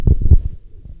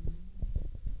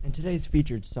And today's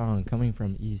featured song coming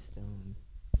from East Stone.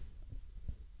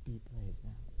 Beat plays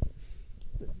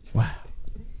now. Wow.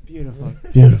 Beautiful.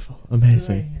 Beautiful.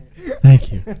 Amazing.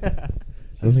 Thank you.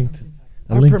 A link to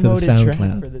the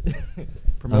SoundCloud.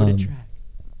 Promoted track.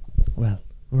 Well,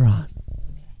 we're on.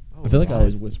 Oh, I feel like I wow.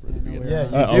 always whisper at the beginning. Yeah,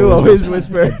 you I do always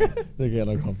whisper. They get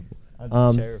uncomfortable.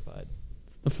 I'm terrified.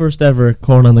 The first ever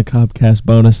Corn on the Cobbcast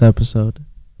bonus episode.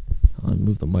 I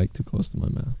moved the mic too close to my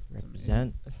mouth.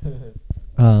 Represent.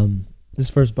 This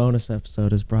first bonus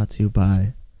episode is brought to you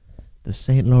by the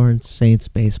St. Lawrence Saints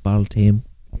baseball team.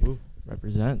 Ooh,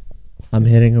 represent. I'm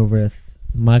hitting her with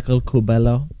Michael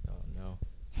Cubello. Oh, no.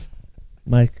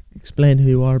 Mike, explain who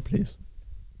you are, please.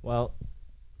 Well,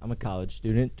 I'm a college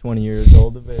student, 20 years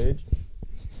old of age.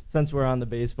 Since we're on the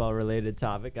baseball-related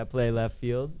topic, I play left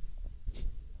field.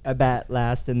 I bat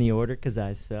last in the order because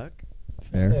I suck.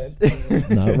 Fair.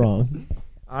 Not wrong.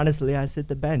 Honestly, I sit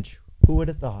the bench. Who would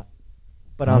have thought?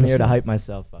 But I'm here to hype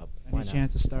myself up. Any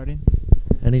chance of starting?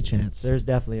 Any chance? There's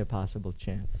definitely a possible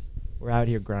chance. We're out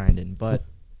here grinding, but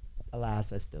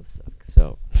alas, I still suck.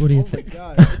 So What do you Oh my think?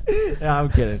 God. yeah, I'm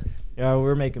kidding. Yeah,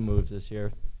 we're making moves this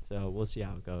year, so we'll see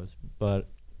how it goes. But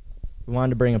we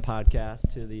wanted to bring a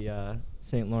podcast to the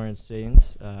St. Lawrence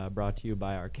Saints, brought to you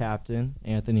by our captain,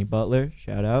 Anthony Butler.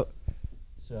 Shout out.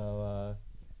 So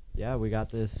yeah, we got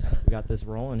this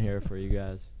rolling here for you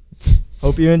guys.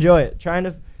 Hope you enjoy it. Trying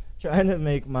to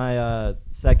make my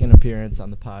second appearance on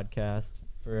the podcast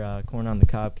for Corn on the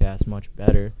Cobbcast much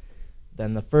better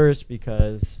than the first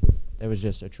because it was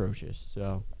just atrocious.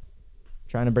 So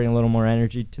trying to bring a little more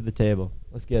energy to the table.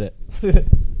 Let's get it.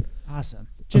 Awesome.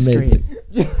 Just Amazing.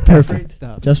 great. Perfect. Great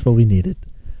stuff. Just what we needed.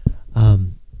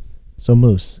 So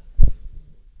Moose,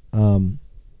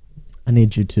 I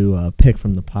need you to pick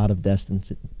from the pot of destiny.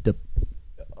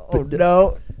 Oh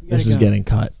no! This is go. getting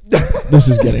cut. This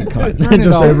is getting cut. Turn it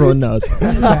Just so off. everyone knows.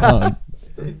 All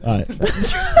right.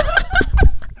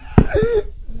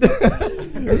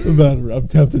 I'm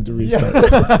tempted to restart.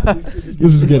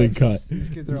 This is getting cut. These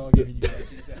kids are all giving you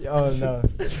Oh no!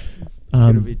 It's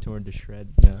gonna be torn to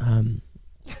shreds now.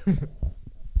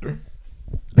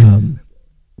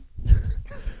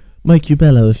 Mike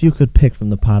Ubello, if you could pick from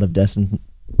the pot of destiny.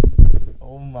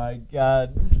 Oh my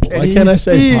God! Why can't I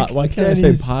say pot? Why can't I say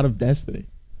Can he pot of destiny?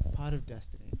 Pot of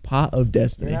destiny. Pot of You're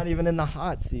destiny. not even in the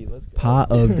hot seat. Let's go.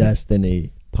 Pot of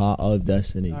destiny. Pot of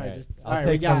destiny. All Alright, right, just I'll all right,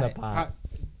 we pick from got the it. pot.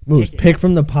 Moose, Pick it. pick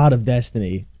from the pot of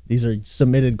destiny. These are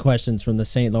submitted questions from the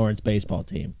St. Lawrence baseball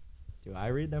team. Do I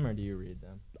read them or do you read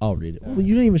them? I'll read it. All Well,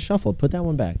 you didn't even shuffle it. Put that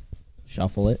one back.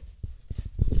 Shuffle it.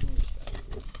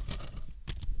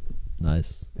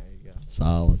 Nice. There you go.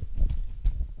 Solid.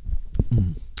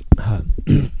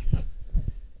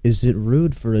 Is it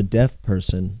rude for a deaf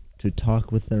person to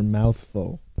talk with their mouth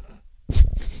full?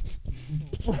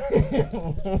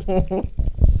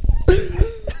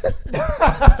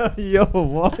 Yo,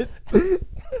 what?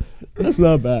 That's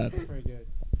not bad. Pretty good.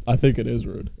 I think it is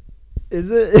rude. Is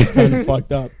it? It's kind of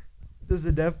fucked up. Does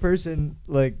a deaf person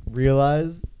like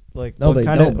realize like No, what they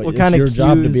kinda, don't. But what it's kind your of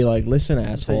job to cues- be like, listen, So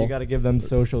asshole. you got to give them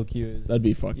social cues. That'd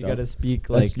be fucked You up. got to speak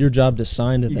like. That's your job to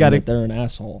sign to you them gotta- that they're an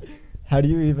asshole. How do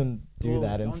you even do Well,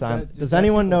 that in don't sign? that- Does deaf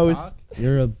anyone people know? talk?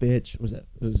 You're a bitch. Was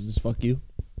this fuck you?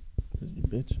 Is it you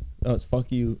bitch? No, it's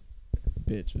fuck you,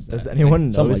 bitch. Was Does that? anyone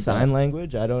know Something like sign that.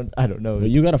 language? I don't know. Well,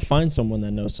 you got to find someone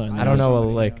that knows sign language. I don't know, somebody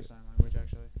who like- knows sign language,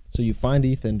 actually. So you find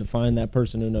Ethan to find that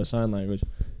person who knows sign language,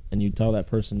 and you tell that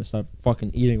person to stop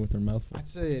fucking eating with their mouth full. I'd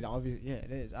say it obvious. Yeah, it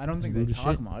is. I don't think Rude they as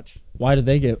talk shit. much. Why do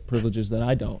they get privileges that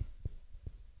I don't?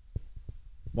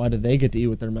 Why do they get to eat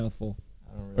with their mouth full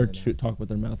I don't or really know. talk with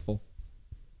their mouth full?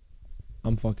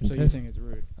 I'm fucking So you pissed. think it's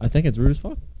rude? I think it's rude as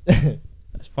fuck.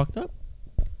 That's fucked up.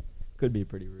 Could be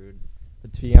pretty rude.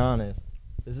 But to be honest,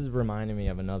 this is reminding me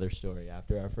of another story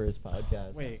after our first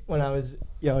podcast. Wait. When I was,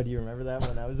 do you remember that?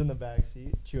 When I was in the back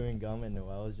seat chewing gum and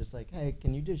Noelle was just like, hey,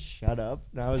 can you just shut up?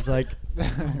 And I was like,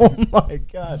 oh my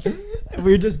God. And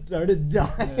we just started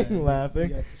dying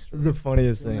laughing. It was the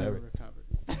funniest You'll thing never ever.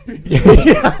 recover.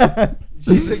 Yeah.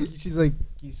 She's like,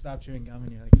 you stop chewing gum,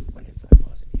 and you're like, what if I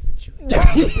wasn't even chewing gum?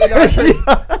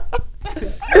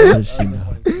 How does she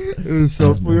know? It was so.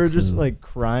 Has no We were just clue. like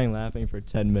crying, laughing for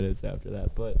 10 minutes after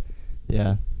that. But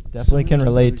yeah, So definitely in can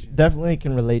relate. conclusion- Definitely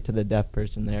can relate to the deaf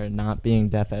person there, not being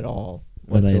deaf at all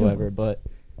Relatable. whatsoever. But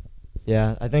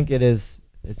yeah, I think it is.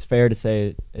 It's fair to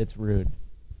say it's rude,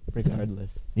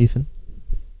 regardless. Ethan?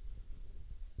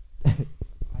 I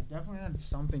definitely had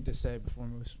something to say before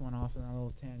Moose went off on that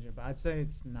little tangent, but I'd say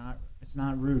it's not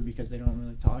rude because they don't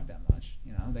really talk that much.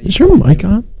 You know. They Is your mic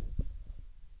on?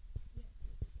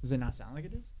 Does it not sound like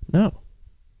it is? No.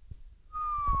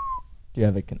 Do you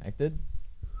have it connected?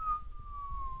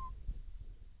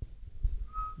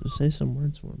 Just say some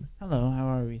words for me. Hello, how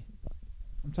are we?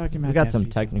 I'm talking about. We got deaf some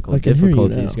people. technical I can hear you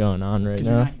difficulties now. going on right Could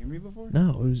you now. not hear me before? No,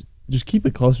 it was just keep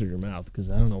it closer to your mouth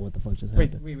because I don't know what the fuck just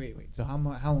Wait. happened. So how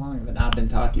long have I not been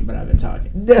talking? But I've been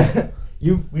talking.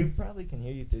 We probably can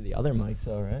hear you through the other mics,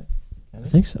 though, right? I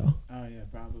think so. Oh yeah,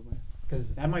 probably.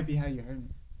 Because That might be how you heard me.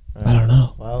 I don't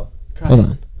know. Well, Cut Hold it.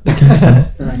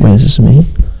 on. Wait, is this me?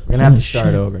 we're gonna have Holy to start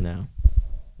shit. over now.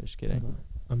 Just kidding.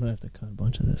 I'm gonna have to cut a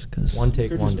bunch of this because One You take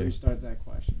could just wonder. restart that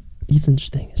question. Ethan's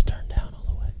thing is turned down all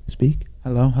the way. Speak.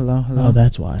 Hello. Oh,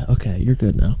 that's why. Okay, you're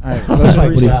good now. All right. Let's just What do you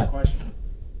restart got? the question.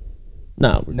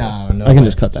 No, we're No, good. no I can way.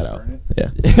 just cut that out. Burn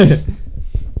Yeah.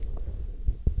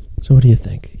 So what do you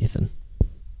think, Ethan?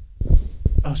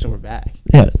 Oh, so we're back.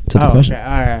 Yeah, to the question. Okay.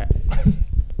 All right.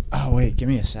 Oh wait, give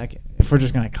me a second. If we're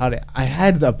just gonna cut it, I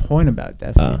had a point about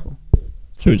deaf people.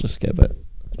 Should we just skip it?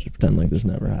 Just pretend like this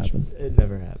never happened. It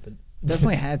never happened.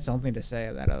 Definitely had something to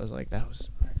say that I was like, that was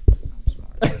smart. I'm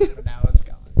smart. But now it's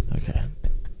gone. Okay.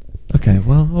 Okay,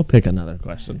 well, I'll pick another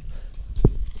question.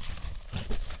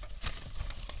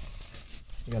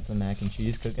 You got some mac and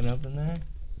cheese cooking up in there?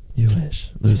 You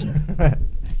wish. Loser.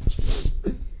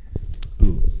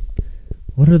 Ooh.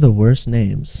 What are the worst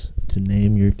names to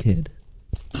name your kid?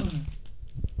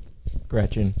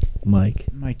 Gretchen. Mike.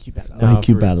 Mike Cubello. No, Mike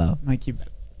for- Cubello. Mike Cubello.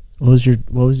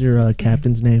 What was your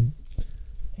captain's name?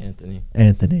 Anthony.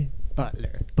 Anthony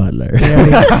Butler. Butler.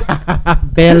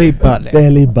 Bailey Butler.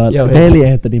 Bailey Butler. Yo, Bailey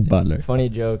Anthony Butler. Funny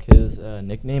joke, his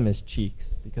nickname is Cheeks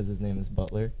because his name is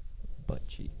Butler. Butt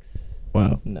Cheeks.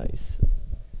 Wow. Nice.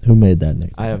 Who made that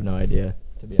nickname? I have no idea,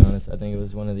 to be honest. I think it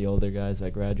was one of the older guys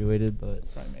that graduated,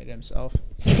 but... Probably made it himself.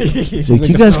 He's like, like,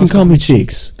 you the guys can pros call call me me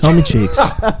Cheeks. Call me Cheeks.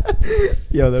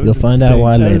 Yo, that was You'll find out insane.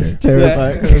 why That was later.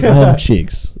 terrifying. Yeah. Call him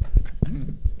Cheeks.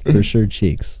 For sure,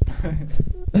 Cheeks.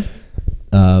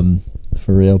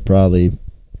 For real, probably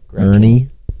Gretchen. Ernie.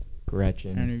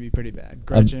 Gretchen. Ernie would be pretty bad.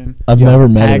 Gretchen. I've Yo, never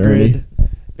met an Ernie. Hagrid.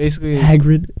 Basically,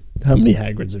 Hagrid. How many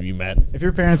Hagrids have you met? if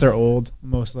your parents are old,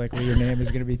 most likely your name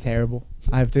is gonna be terrible.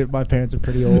 My parents are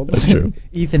pretty old. That's true.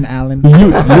 Ethan Allen.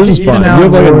 Yours is Ethan fine. You Allen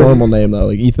have like a Ward. normal name though.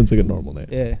 Like Ethan's like a normal name.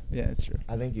 Yeah, it's true.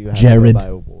 I think you have Jared. to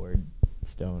go by Ward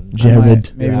Stone. Jared. I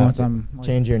might, maybe Yeah. once I'm like,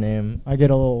 Change your name. I get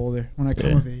a little older when I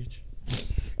come Yeah. of age.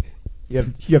 You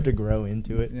have to grow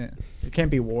into it. Yeah, it can't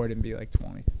be Ward and be like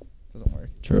 20. Doesn't work.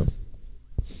 True.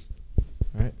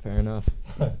 All right, fair enough.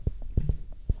 I'm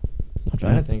Not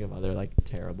trying to bad. think of other like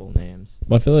terrible names.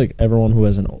 But I feel like everyone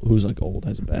who's like old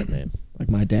has a bad name. Like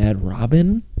my dad,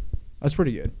 Robin. That's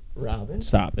pretty good. Robin?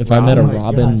 Stop. If I met a Oh my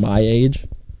Robin God. my age,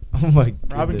 Oh my Robin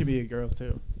goodness. could be a girl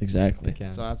too, exactly.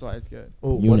 Okay. so that's why it's good.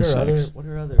 Oh, Unisex. What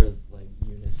are other like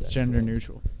unisex? It's gender names?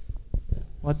 neutral.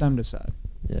 Let them decide.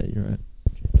 Yeah, you're right.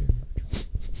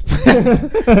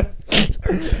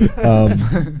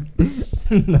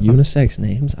 No. Unisex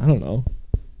names? I don't know.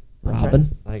 I'm trying-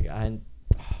 Robin, Like I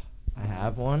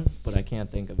have one, but I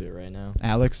can't think of it right now.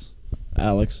 Alex.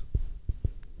 Alex.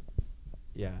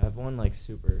 Yeah, I have one like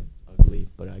super ugly,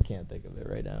 but I can't think of it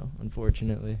right now,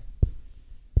 unfortunately.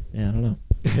 Yeah, I don't know.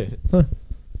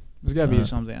 There's gotta be Uh,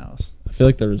 something else. I feel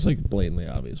like there's like blatantly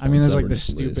obvious. I mean, ones there's that like were the just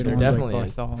completely stupid There ones definitely like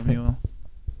is. Bartholomew.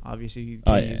 Obviously, you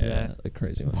Oh can't yeah, use yeah, that. the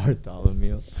crazy ones.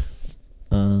 Bartholomew.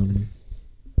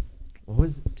 What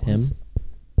was Tim.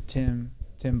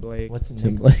 Tim Blake. What's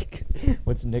Tim Nick, Blake.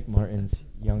 What's Nick Martin's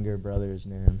younger brother's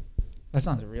name? That's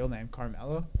not his real name.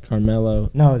 Carmelo. Carmelo.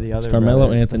 No, the other. Carmelo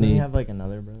brother. Anthony. Doesn't he have like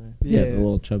another brother? Yeah, the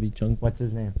little chubby chunk. What's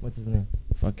his name?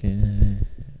 Fucking.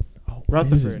 Oh, what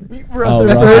is his Rutherford. name?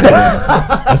 Rutherford.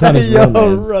 That's not his real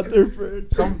name. Rutherford.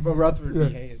 But Rutherford Yeah.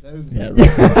 B. Hayes. That was Yeah, me.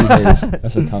 Rutherford B. Hayes.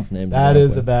 That's a tough name. to That come up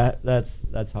is a with. bad.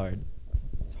 That's hard.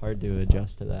 It's hard to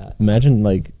adjust to that. Imagine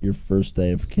like your first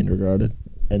day of kindergarten,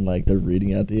 and like they're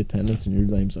reading out the attendance, and your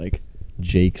name's like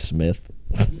Jake Smith,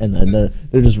 and then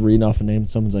they're just reading off a name, and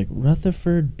someone's like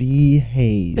Rutherford B.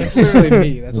 Hayes. That's literally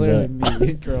me. That's Was literally that-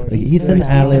 me. Growing Like up. Ethan Like,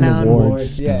 Allen Ward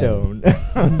yeah. Stone.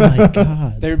 Oh my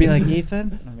God. They would be like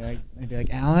Ethan. I'd be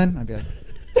like Alan. I'd be like,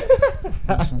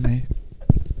 what's my name?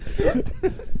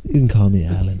 You can call me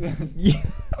Alan. Yeah.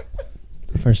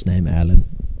 First name Alan.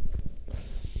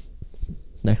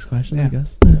 Next question, I Yeah.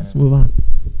 guess. Let's move on.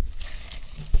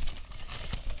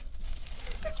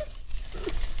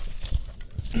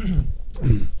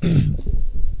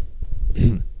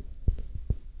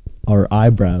 Are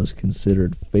eyebrows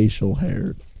considered facial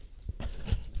hair?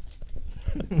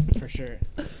 For sure.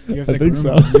 You have I to think groom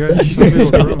so. them. You have, I some think people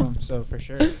so. groom them, so for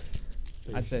sure.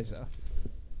 I'd say so.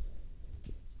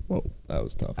 Whoa, that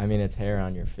was tough. I mean, it's hair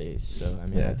on your face, so I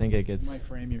mean, Yeah. I think it It gets might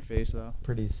frame your face though.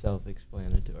 pretty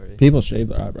self-explanatory. People shave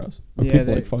their eyebrows. Or Yeah, people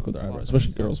they like fuck with their fuck eyebrows, with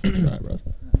especially them. girls fuck with their eyebrows.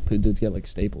 Dudes get like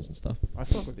staples and stuff. I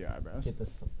fuck with your eyebrows. Get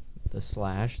this. the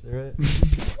slash through it.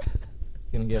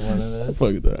 Gonna get one of those.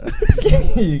 Fuck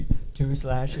that. 2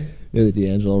 slashes. Yeah, the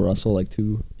D'Angelo Russell, like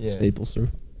 2 Yeah. staples through.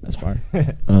 That's fire.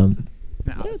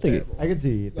 No, I it's think terrible. I can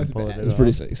see Ethan That's pulling bad. it It's off.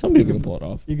 pretty sick. Some people can pull it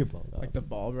off. You can pull it off. Like the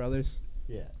Ball brothers.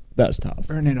 Yeah. That's tough.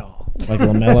 Burn it all. Like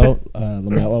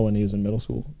LaMelo when he was in middle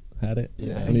school had it.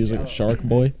 Yeah. And he was like a shark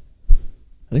boy.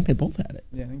 I think they both had it.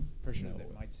 Yeah, I think for sure they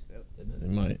might still. They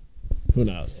might. Who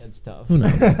knows? It's tough. Who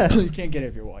knows? You can't get it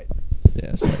if you're white.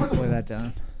 Yeah, that's fair. Slow that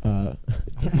down. Oh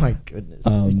my goodness.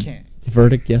 You can't.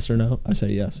 Verdict, yes or no? I say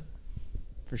yes.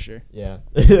 For sure. Yeah.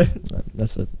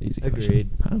 That's an easy question. Agreed.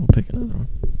 I will pick another one.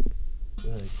 I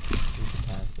feel like we should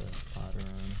pass the pot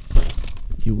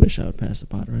around. You wish I would pass the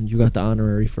pot around. You got the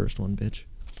honorary first one, bitch.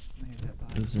 I hate that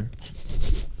bottom. Loser.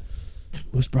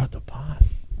 Who's brought the pot?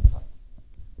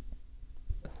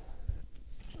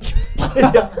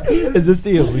 Is this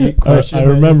the elite question? I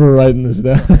remember writing this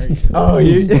down. Oh,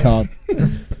 you- This is tough.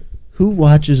 Who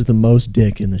watches the most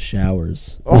dick in the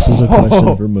showers? This is a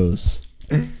question for Moose.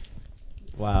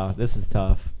 Wow, this is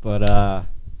tough. But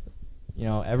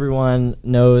everyone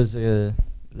knows that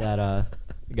a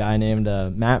guy named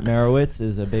Matt Merowitz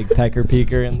is a big pecker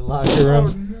peeker in the locker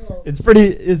room. no.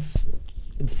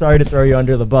 It's sorry to throw you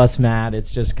under the bus, Matt.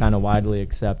 It's just kind of widely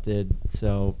accepted.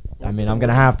 So I mean, I'm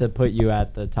gonna have to put you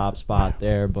at the top spot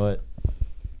there, but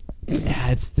yeah,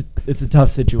 it's a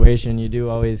tough situation. You do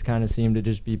always kind of seem to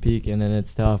just be peeking, and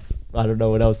it's tough. I don't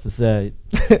know what else to say.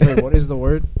 Wait, what is the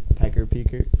word? Pecker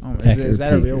peeker? Oh, Pecker is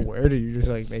that a real peeker. word, or you just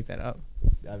like make that up?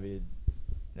 I mean,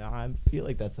 no, I feel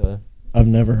like that's a. I've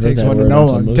never heard Takes that one to word know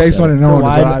until one. Moose Takes said one it. to It's a know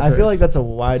one. is what wide- I've I feel heard. like that's a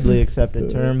widely accepted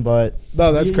term, but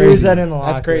No, that's you crazy. use that in the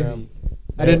That's locker crazy. room.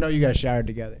 I didn't know you guys showered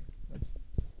together. That's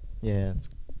Yeah.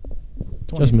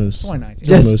 20, Just Moose. 2019. Just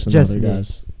Just- Moose and just other me.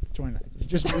 guys. It's 2019.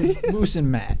 Just Moose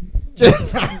and Matt.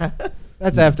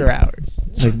 That's after hours.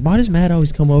 It's like, why does Matt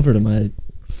always come over to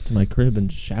my crib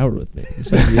and shower with me? He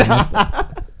said, you have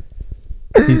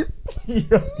to.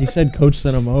 He said Coach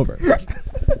sent him over.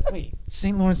 Wait,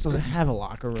 St. Lawrence doesn't have a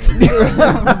locker room.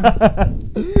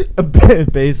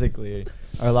 Basically,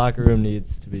 our locker room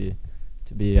needs to be.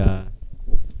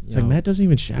 It's like Matt doesn't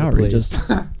even shower. He replaced. just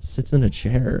sits in a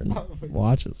chair and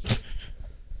watches.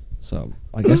 So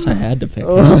I guess I had to pick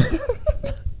Oh. him.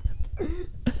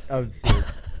 I would say.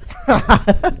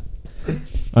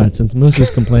 All right, since Moose is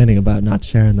complaining about not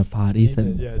sharing the pot,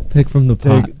 Ethan, yeah. pick from the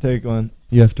pot. Take one.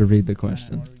 You have to read the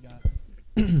question.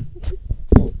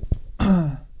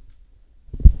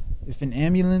 If an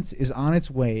ambulance is on its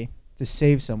way to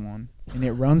save someone and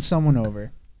it runs someone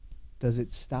over, does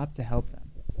it stop to help them?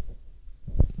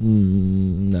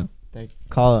 No. They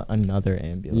call it another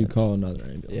ambulance. You call another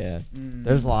ambulance. Yeah.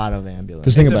 There's a lot of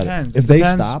ambulances. 'Cause think It about depends. it. If they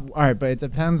depends. stop, All right, but it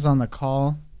depends on the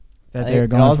call that It they're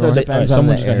going also for. say, depends on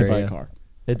someone the just got hit by area. a car,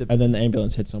 It dep- and then the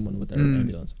ambulance hits someone with their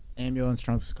ambulance. Ambulance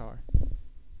trumps car.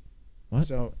 What?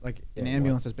 So, like, an Yeah,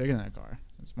 ambulance is bigger than a car.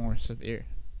 It's more severe.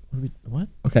 What?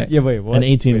 Okay. yeah, wait, what? An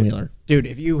 18 Wait. wheeler. Dude,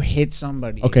 if you hit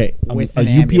somebody Okay, with a an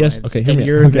UPS ambulance okay, hear and me out.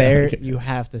 you're Okay, there, okay. you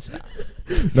have to stop.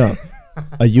 No.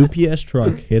 A UPS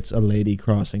truck hits a lady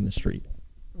crossing the street.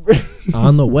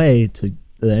 On the way to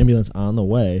the ambulance, on the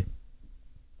way,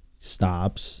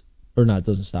 stops or not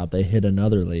doesn't stop. They hit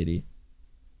another lady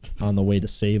on the way to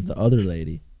save the other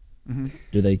lady. Hmm.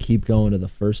 Do they keep going to the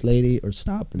first lady or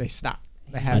stop? They stop.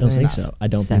 They have I to don't think stop. so. I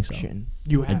don't think so. Section.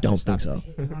 You have don't to stop. think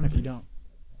so. They hit on if you don't.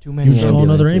 Too many You just call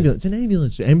another ambulances. ambulance. An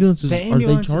ambulance. Ambulances The are they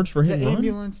ambulance- charged for hit the and run?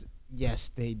 ambulance?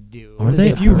 Yes, they do. Are they?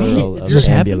 If you Plural hit, Plural if of you're, Just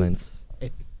happened? ambulance.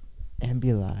 It-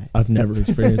 Ambuli. I've never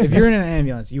experienced. if you're in this. an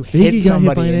ambulance, you Think hit you got hit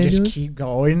by somebody an and just ambulance? keep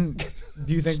going.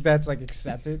 Do you think that's like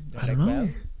accepted? I Like, don't know. well,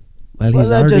 Well, Well, he's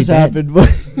that already just dead. happened.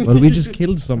 Well, we just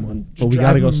killed someone, but we just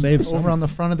gotta drive go them save over someone. on the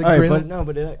front of the All right, grill. but no,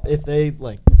 but if they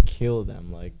like kill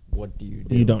them, like what do you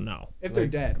do? You don't know. If they're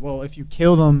like- dead, well, if you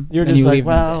kill them, You're then just you like, leave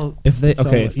them dead. well, If they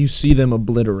someone- if you see them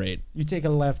obliterate, You take a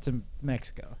left to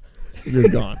Mexico. you're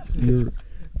gone. You're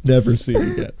never seen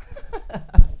again.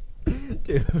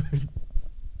 dude.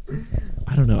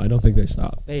 I don't know. I don't think they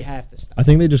stop. They have to stop. I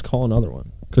think they just call another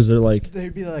one because they're like,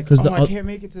 They'd be like, 'Cause oh, the I oth- can't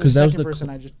make it to the 'cause that was second the person.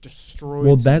 cl- I just destroyed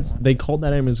well, that's someone. they called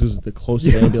that ambulance because it's the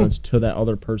closest ambulance to that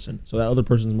other person. So that other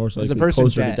person's more Is likely the person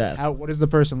closer dead? to death. What does the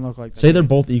person look like? Say they're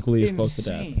both equally as close to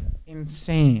death. Insane.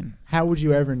 Insane. How would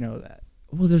you ever know that?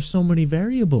 Well, there's so many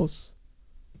variables.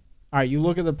 All right, you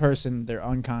look at the person, they're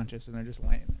unconscious, and they're just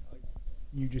laying there. Like,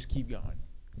 you just keep going.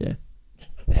 Yeah.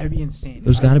 That'd be insane.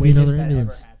 There's Have you gotta be another witnessed that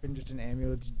ambulance. Ever happen? Just an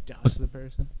ambulance dust the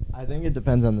person. I think it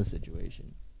depends on the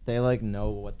situation. They like know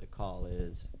what the call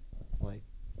is. Like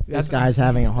That's this what I'm guy's saying,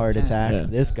 having a it heart depends. attack. Yeah.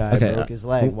 This guy Okay, broke his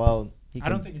leg. but- Well, he I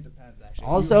don't can- think it depends, actually.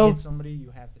 Also- you hit somebody,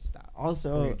 you have to stop. or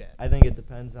Also, you're dead. I think it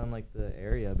depends on like the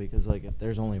area because like if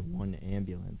there's only one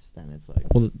ambulance, then it's like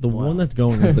Well, the Wow. one that's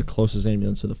going is the closest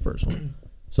ambulance to the first one.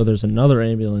 So there's another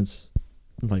ambulance.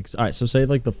 Like, all right, so say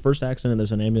like the first accident,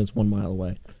 there's an ambulance 1 mile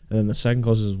away, and then the second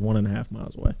closest is 1.5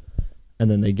 miles away,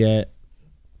 and then they get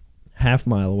half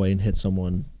mile away and hit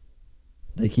someone.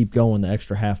 They keep going the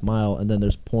extra half mile, and then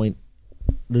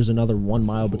there's another 1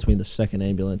 mile between the second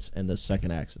ambulance and the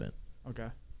second accident. Okay.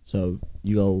 So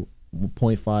you go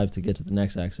 0.5 to get to the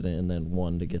next accident, and then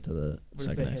 1 to get to the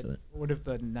second accident. What if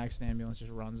the next ambulance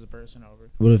just runs the person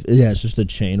over? What if? Yeah, it's just a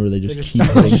chain where they just They keep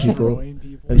hitting people destroying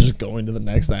people. and just going to the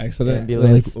next accident. Yeah.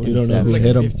 Ambulance Like, you don't know There's who like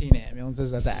hit them. 15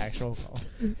 ambulances at the actual call.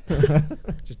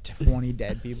 Just 20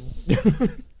 dead people.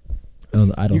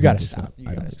 I don't You gotta think so. stop. You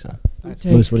I don't gotta think stop. so. That's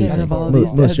takes Moose, what do you care think? of all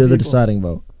these Moose, dead you're the people? deciding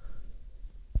vote.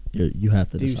 You have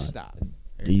to Do you decide. stop?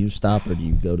 Do you stop or do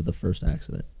you go to the first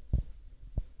accident?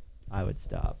 I would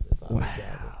stop if I was driving.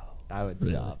 I would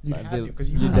Really? stop. You'd I have feel- to, 'cause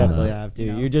you you have definitely to, have to.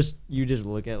 you know? You just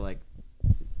look at like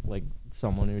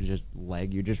someone who just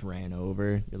you just ran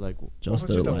over. You're like, Just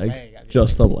it's their just a leg. leg, I mean,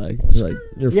 Just like- the leg. You're like,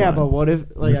 you're yeah, fine. but what if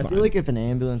like You're I feel fine. like if an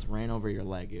ambulance ran over your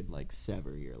leg, it'd like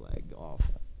sever your leg off.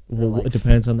 Well, like- it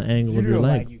depends on the If angle you of do your a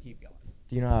leg. you keep going.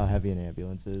 Do you know how heavy an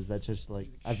ambulance is? That's just like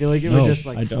I feel like it No, would just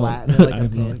I like don't. flatten it like I a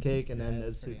have no- pancake, and then Yeah,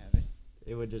 it's as pretty it, heavy.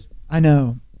 it would just. I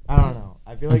know. I don't know.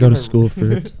 I feel I like go if to it- school for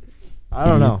it. I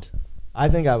don't know. Idiot. I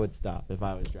think I would stop if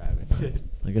I was driving.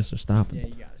 I guess they're stopping. Yeah,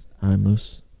 you gotta stop. All right,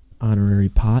 Moose. Honorary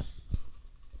pot.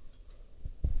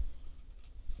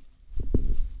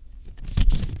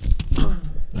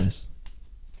 Nice.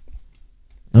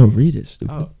 No, read it,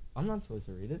 stupid. Oh, I'm not supposed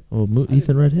to read it. Oh, I Ethan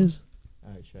didn't read know. his.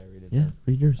 All right, should I read it? Yeah, then?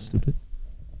 read yours, stupid.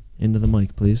 Into the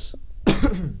mic, please.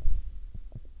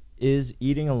 Is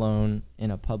eating alone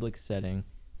in a public setting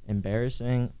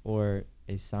embarrassing or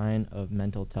a sign of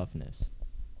mental toughness?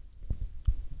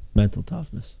 Mental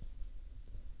toughness.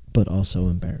 But also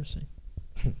embarrassing.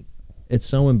 It's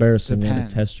so embarrassing when it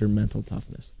Depends. tests your mental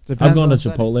toughness. I've Depends gone on to the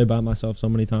setting. Chipotle by myself so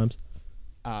many times,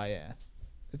 Oh yeah.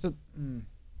 It's a.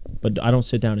 but I don't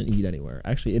sit down and eat anywhere.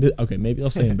 Actually, it is okay. Maybe I'll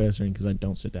say embarrassing because I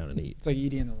don't sit down and eat. It's like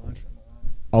eating in the lunchroom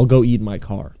alone. I'll go eat in my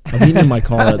car. I'm eating in my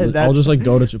car. I'll That's- just like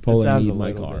go to That Chipotle and sounds eat a in my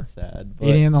little car. bit sad. But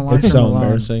Eating in the lunchroom It's so alone.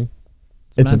 embarrassing.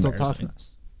 It's It's mental embarrassing.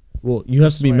 toughness. Well, you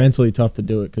have to be swear. mentally tough to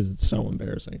do it because it's so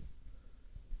embarrassing.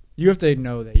 You have to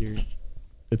know that you're.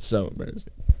 It's so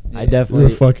embarrassing. I yeah. definitely.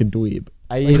 You're a fucking dweeb.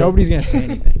 I Like, eat. nobody's gonna say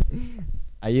anything.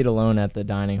 I eat alone at the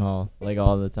dining hall like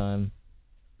all the time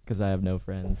because I have no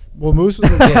friends. Well, Moose was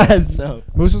a kid. So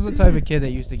Moose was the type of kid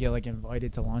that used to get like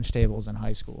invited to lunch tables in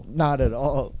high school. not at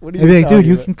all. What are They'd you be like, dude, talking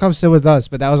you about? can come sit with us,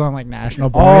 but that was on like national.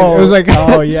 Board. Oh, it was like,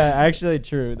 oh yeah, actually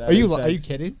true. That Are you is are you facts.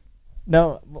 kidding?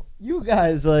 No, well, you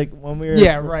guys like when we were.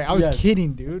 Yeah, right. I was yes.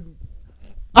 kidding, dude.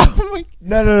 Oh my.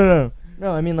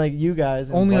 No, I mean like you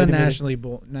guys. Only on invited me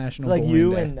to- national It's like bowling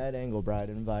you day. and Ned Engelbride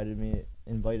invited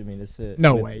me to sit.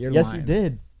 No with- way, you're yes, lying. you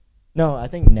did. No, I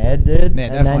think Ned did. Nah,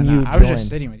 and definitely then you not. I was just joined.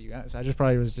 sitting with you guys. I just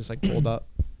probably was just like pulled up.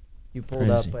 You pulled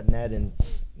Crazy. up, but Ned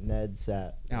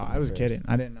sat. No, with I me was first. kidding.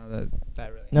 I didn't know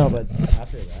that really. No, happened. but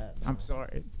after that, I'm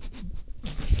sorry.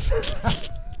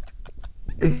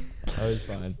 I was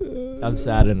fine. I'm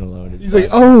sad and alone. It's He's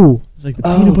like, fine. oh, It's like the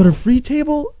peanut butter free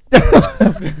table.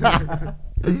 oh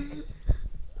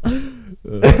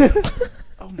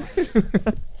my.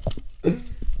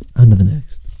 On to the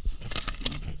next.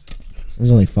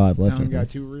 There's only 5 left. Now I it got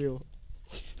think. too real.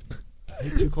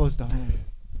 Hit too close to home.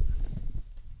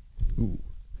 Ooh.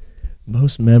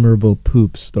 Most memorable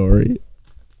poop story.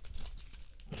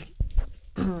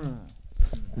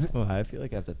 Oh, I feel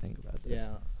like I have to think about this.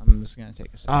 Yeah, I'm just gonna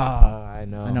take a second. Ah, I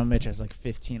know. I know Mitch has like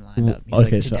 15 lined up. He's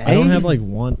Okay, like, so today? I don't have like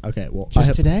one. Okay, well, I just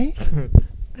have, today.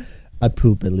 I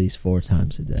poop at least 4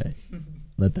 times a day.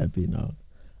 Let that be known.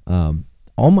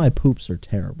 All my poops are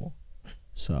terrible,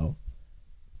 so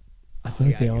I feel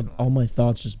like yeah, they good one. all my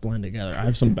thoughts just blend together. I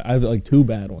have like 2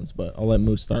 bad ones, but I'll let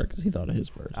Moose start because he thought of his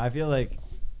first. I feel like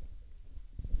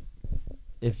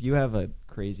if you have a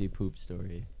crazy poop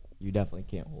story, you definitely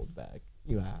can't hold back.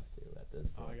 You have to at this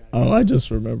point. Oh, I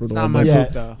just remembered It's one not my that's, Yeah.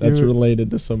 poop though. that's You're-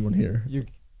 related to someone here. You.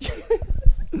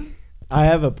 I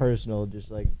have a personal,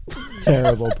 just like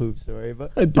terrible poop story,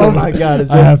 but I do. oh my god, is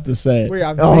I it? have to say it. Wait,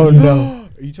 I'm Oh, thinking. no.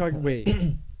 Are you talking? Wait,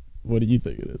 What do you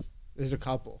think it is? there's a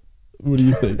couple What do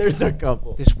you think? There's a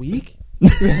couple. this week.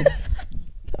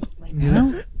 Right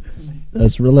now.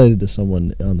 That's related to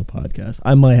someone on the podcast.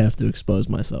 I might have to expose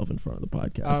myself in front of the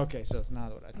podcast. Oh, okay, so it's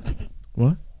not what I think.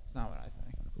 What? It's not what I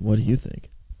think. What do you think?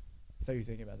 I thought you were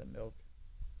thinking about the milk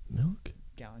Milk?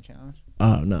 gallon challenge.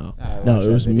 Oh no, I no, watched it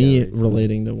that was video me recently.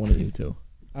 relating to one of you two.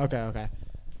 Okay.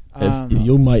 If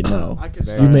you might know. I could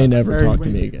You You start. may never Very talk to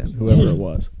me windy. again, whoever it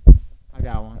was. I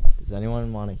got one. Does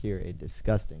anyone want to hear a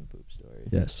disgusting poop story?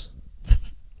 Yes.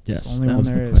 Yes, only that one was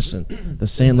the there is. question. The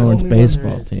St. the Lawrence only one there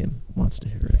baseball is. team wants to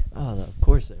hear it. Oh, of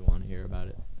course they want to hear about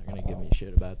it. They're going to give me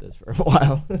shit about this for a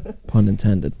while. Pun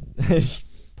intended.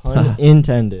 Pun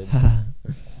intended.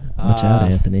 Watch out,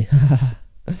 Anthony.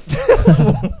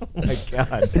 Oh my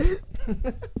God.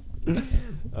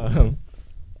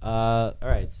 All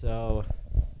right, so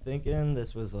thinking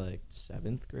this was like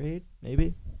 7th grade,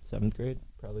 maybe 7th grade,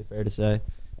 probably fair to say.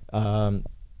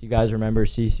 You guys remember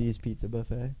CC's Pizza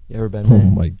Buffet? You ever been Oh there?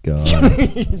 my God.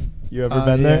 You ever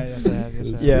been there? Yes, I have. Yes,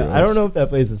 I have. Yeah, I don't Gross. know if that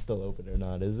place is still open or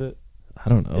not. Is it? I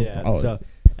don't know. Yeah. Probably. So,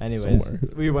 anyways, somewhere.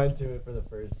 we went to it for the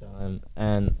first time,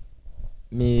 and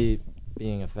me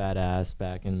being a fat ass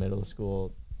back in middle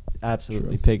school,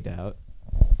 absolutely True. pigged out.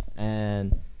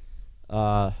 And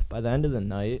by the end of the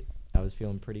night, I was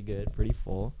feeling pretty good, pretty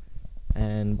full,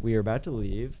 and we were about to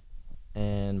leave,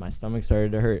 and my stomach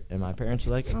started to hurt, and my parents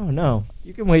were like, "Oh no,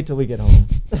 you can wait till we get home."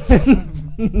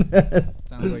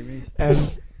 Sounds like me.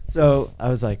 And so I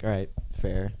was like, "All right,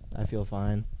 fair. I feel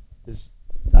fine.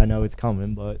 I know it's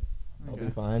coming, but I'll be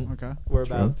Okay. fine." Okay. We're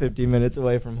True. about 15 minutes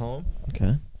away from home.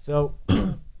 Okay. So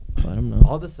Let him know.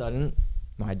 all of a sudden,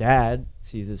 my dad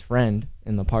sees his friend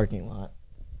in the parking lot.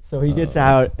 So he gets Oh.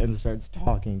 out and starts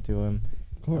talking to him.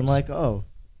 Of course. I'm like, "Oh,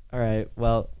 all right.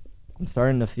 Well, I'm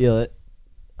starting to feel it.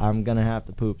 I'm going to have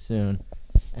to poop soon."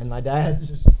 And my dad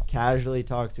just casually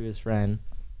talks to his friend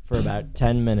for about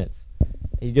 10 minutes.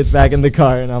 He gets back in the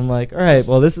car, and I'm like, "All right,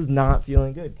 well, this is not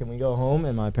feeling good. Can we go home?"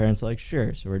 And my parents are like,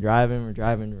 "Sure." So we're driving.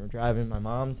 My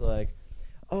mom's like,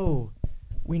 "Oh,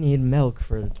 we need milk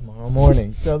for tomorrow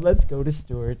morning. So let's go to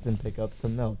Stewart's and pick up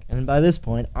some milk." And by this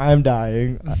point, I'm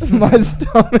dying. My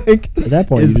stomach. At that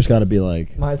point, is- you just got to be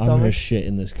like, my I'm going to stomach- shit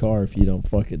in this car if you don't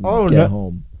fucking Oh, get no.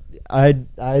 home. I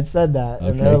had said that, and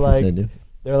Okay, they're like, continue.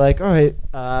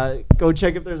 "All right, go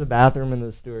check if there's a bathroom in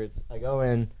the Stewart's." I go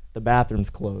in, the bathroom's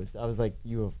closed. I was like,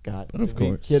 "You have got But to of be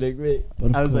course. kidding me!" But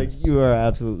of I was like, course. "You are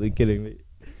absolutely kidding me."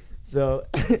 So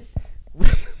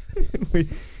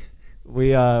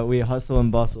we hustle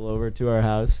and bustle over to our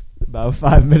house, about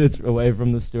 5 minutes away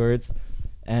from the Stewart's,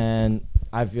 and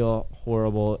I feel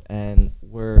horrible. And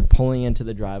we're pulling into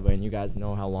the driveway, and you guys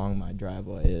know how long my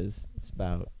driveway is. It's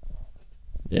about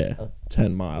Yeah. a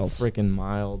 10 miles. freaking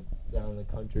mile down the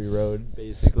country road,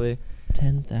 basically.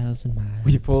 10,000 miles.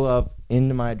 We pull up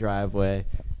into my driveway,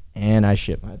 and I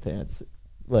shit my pants,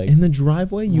 like In the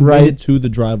driveway? You Right. made it to the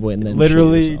driveway and then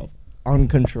literally shit yourself.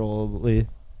 uncontrollably.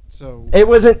 So It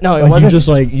wasn't. No, it Like you wasn't. just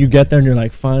like, you get there and you're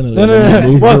like, finally. No, and no, then no.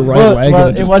 you move Well, your right well, leg well,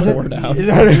 and it just wasn't. poured out.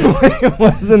 It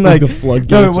wasn't Like like the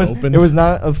floodgates no, it was, opened. It was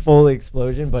not a full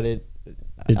explosion, but it.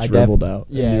 It I dribbled out.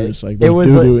 Yeah, And you're just like, it there's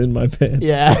was doo-doo like- in my pants.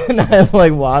 Yeah, and I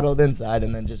like waddled inside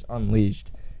and then just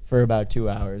unleashed for about 2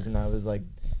 hours, and I was like,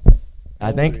 I How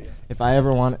old think were you? if I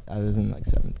ever wanted, I was in like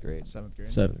 7th grade. 7th grade.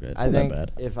 7th grade. It's I not think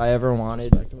that bad. if I ever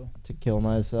wanted Respectable. to kill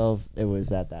myself, it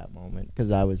was at that moment because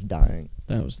I was dying.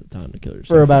 That was the time to kill yourself.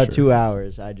 For about sure. 2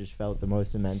 hours, I just felt the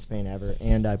most immense pain ever,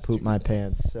 and I It's pooped my Tuesday.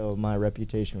 pants, so my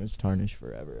reputation was tarnished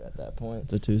forever at that point.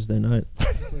 It's a Tuesday night.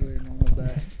 It's literally a normal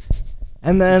day.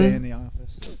 And It's a day in then, the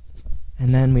office.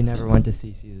 we never went to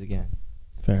CC's again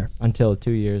Fair. until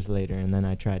 2 years later, and then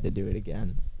I tried to do it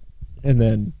again. And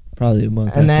then probably a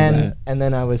month And after then,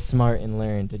 that. I was smart and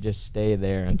learned to just stay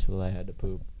there until I had to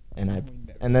poop, and I We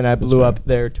never- and then I That's blew fair. up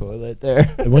their toilet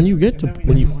there. And when you get to And then we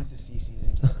when you never went to CC's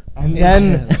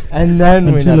again. And then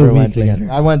we Until a never week went again.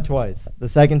 later. I went twice. The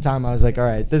second time I was like, all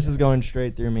right, this is going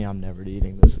straight through me. I'm never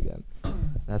eating this again.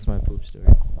 That's my poop story.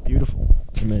 Beautiful.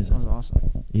 It's That amazing. was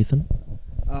awesome. Ethan?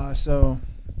 So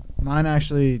mine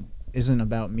actually isn't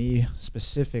about me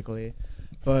specifically,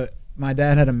 but my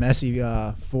dad had a messy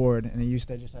Ford, and he used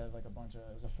to just have like a bunch of,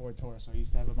 it was a Ford Taurus, so he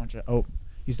used to have a bunch of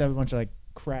like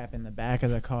crap in the back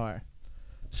of the car.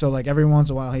 So like every once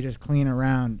in a while he just clean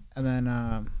around, and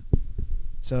then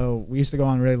so we used to go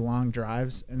on really long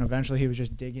drives, and eventually he was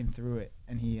just digging through it,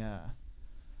 and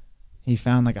he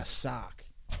found like a sock,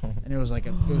 and it was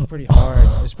pretty hard.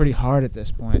 It was pretty hard at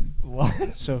this point. What?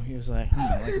 So he was like,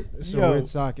 this is a Yo. weird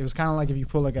sock. It was kind of like if you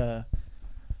put like a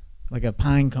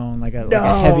pine cone, like a No.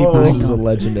 heavy pine This cone. is a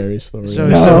legendary story. So,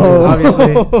 No. so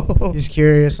obviously he's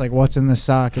curious, like what's in the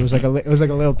sock. It was like a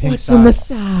little pink What's sock. in the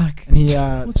sock? And he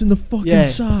What's in the fucking yeah,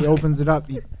 sock? he opens it up.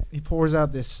 He pours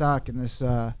out this sock, and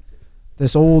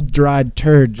this old dried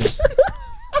turd just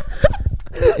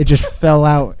it just fell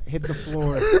out, hit the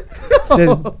floor,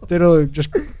 did a just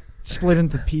split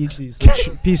into pieces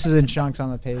and chunks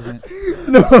on the pavement.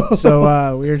 No.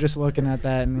 So we were just looking at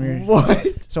that, and What?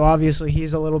 So obviously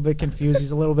he's a little bit confused.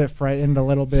 He's a little bit frightened. A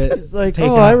little bit. It's like,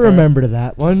 taken oh, I off guard. remember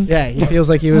that one. Yeah, he feels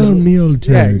like he was. Pound meal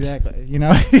turd. Yeah, exactly. You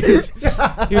know,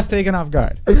 he was taken off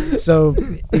guard. So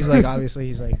he's like, obviously,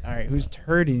 he's like, all right, who's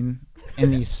turding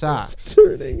in these socks?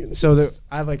 So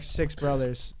I have like 6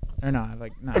 brothers. Or no, I have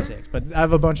like not 6, but I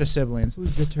have a bunch of siblings.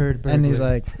 Who's the turd burglar? And he's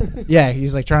like, yeah,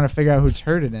 he's like trying to figure out who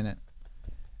turded in it.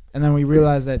 And then we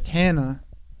realized that Tana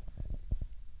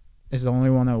is the only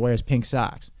one that wears pink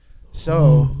socks.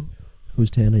 So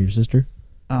Who's Tana, your sister?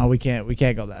 we can't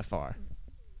go that far.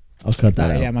 I'll cut that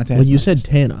out. Yeah, my Tana's When you my said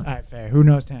sister. Tana, All right, fair. Who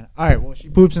knows Tana? All right, well, she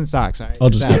poops in socks. All right, I'll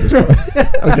just cut this part.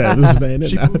 Okay, this is staying in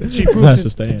She now. poop- she This poops has in- to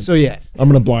stay in. So yeah, I'm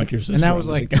gonna block your sister. and that on was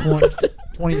this like account.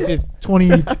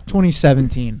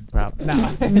 2017, probably.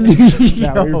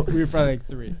 No, we were probably like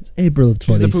 3. It's April of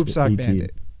She's 2018. the poop sock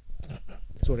bandit.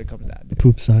 That's what it comes down to.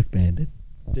 Poop sock bandit.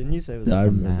 Didn't you say it was I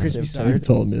like a remember. Crispy massive sock. You turd?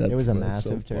 told me that. It was a before. That's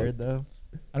massive so turd, funny. though.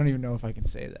 I don't even know if I can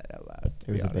say that out loud. To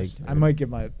It was be a big honest. I turd. might get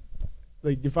my,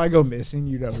 like, if I go missing,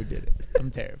 you know who did it.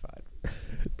 I'm terrified.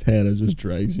 Tana just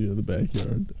drags you to the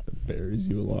backyard and buries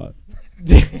you a lot.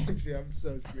 Actually, I'm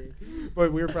so scared.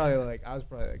 But we were probably like, I was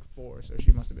probably like 4, so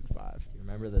she must have been 5. You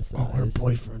remember the size? Oh, her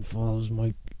boyfriend follows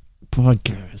my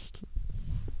podcast.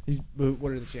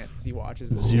 What are the chances he watches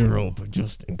this? 0, but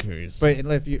just in case. But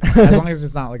if you, as long as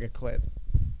it's not like a clip.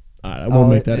 I won't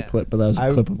make that yeah. a clip, but that was a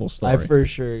clippable story. I for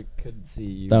sure could see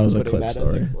you. That was a putting clip that as a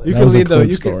story. clip. You That can was a leave though. clip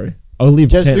You can story. I'll leave.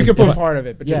 Just- Tana's- you can put if I- part of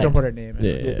it, but just Yeah. don't put her name in.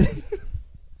 Yeah.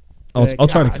 I'll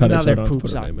try to cut it so I another don't have to poop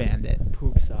put her sock name in. bandit.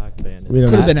 Poop sock bandit. We don't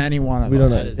Could have have- been any one of We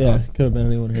us. don't That know. is Yeah, awesome. could have been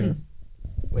anyone here.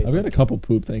 Wait, I've got a couple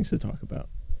poop things to talk about.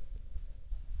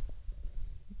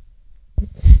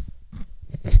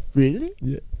 Really?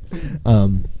 Yeah.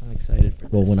 I'm excited for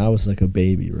Well, this. when I was like a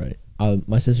baby, right?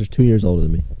 My sister's 2 years older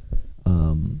than me.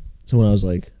 So when I was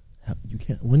like, you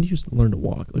can't. When do you learn to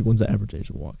walk? Like, when's the average age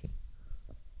of walking?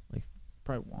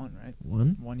 Probably 1, right?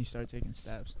 1. 1, you start taking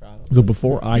steps. So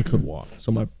before I could walk,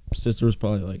 so my sister was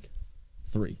probably like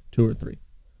 3, 2 or 3.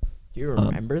 Do you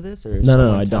remember this or? No, someone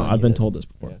I don't. telling I've you been this? told this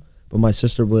before. Yeah. But my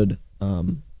sister would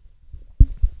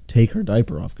take her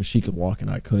diaper off because she could walk and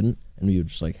I couldn't, and we would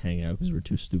just like hang out because we were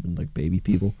two stupid like baby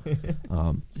people.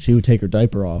 She would take her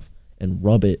diaper off and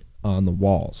rub it on the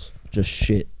walls, just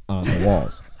shit on the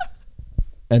walls,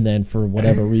 and then for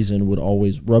whatever reason would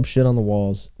always rub shit on the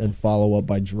walls and follow up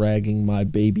by dragging my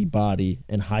baby body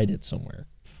and hide it somewhere.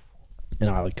 And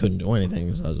I like couldn't do anything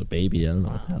because I was a baby. I don't know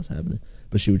what the hell's happening.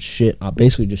 But she would shit,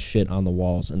 basically just shit on the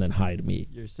walls and then hide me.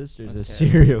 Your sister's That's a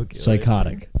terrible. serial killer.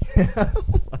 Psychotic.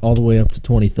 All the way up to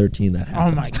 2013 that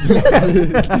Oh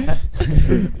happened. my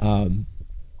god.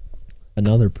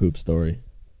 Another poop story.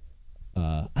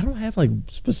 I don't have like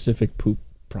specific poop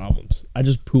problems. I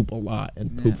just poop a lot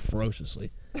and poop Yeah.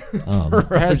 ferociously.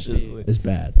 Ferociously. It's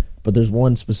bad. But there's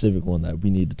one specific one that we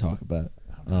need to talk about.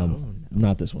 no.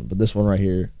 Not this one, but this one right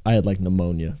here. I had like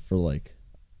pneumonia for like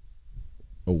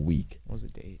a week. What was the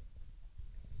date?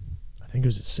 I think it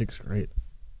was 6th grade.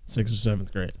 6th or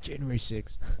 7th grade. January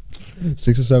 6th. 6th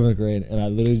or 7th grade, and I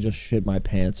literally just shit my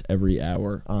pants every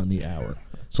hour on the hour.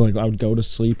 So like I would go to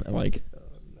sleep at like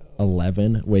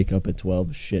 11, wake up at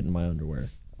 12, shit in my underwear.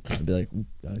 I'd be like,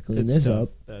 gotta clean That's this tough.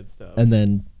 up, That's tough. and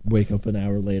then wake up an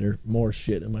hour later, more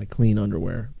shit in my clean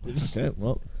underwear. Okay,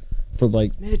 well, for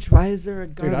like Mitch, why is there a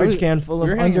Dude, garbage can full we of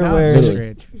were hanging out underwear? in 6th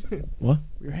Literally. grade. what?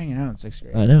 We were hanging out in 6th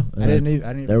grade. I know. I didn't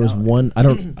even There was know. one.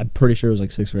 I'm pretty sure it was like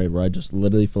 6th grade where I just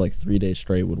literally for like 3 days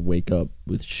straight would wake up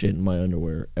with shit in my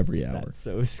underwear every hour. That's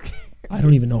so scary. I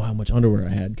don't even know how much underwear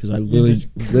I had because I just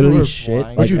literally were shit flying.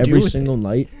 like What'd you do every with single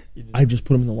night. You just- I just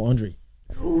put them in the laundry.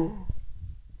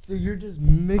 So you're just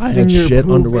mixing I had your shit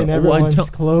poop underwear. in Well, I everyone's tell-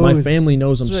 clothes. My family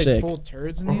knows I'm So, like, sick. full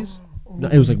turds in these? No,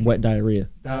 it was like wet diarrhea.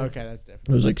 Oh, okay, that's different.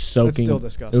 It was like soaking. still It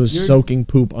disgusting. was You're- soaking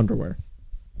poop underwear.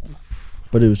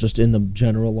 But it was just in the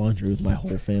general laundry with my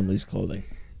whole family's clothing.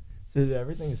 So did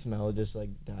everything smell just like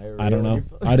diarrhea? I don't when know.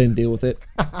 you- I didn't deal with it.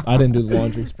 I didn't do the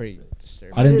laundry. It's pretty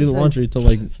disturbing. I didn't do is the that- laundry until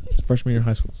like freshman year of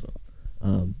high school. So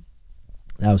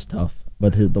that was tough.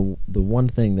 But the one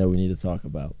thing that we need to talk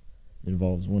about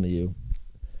involves one of you.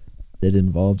 It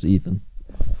involves Ethan.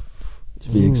 To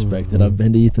be expected. I've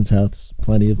been to Ethan's house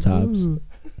plenty of times. Ooh.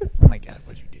 Oh my god,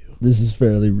 what'd you do? This is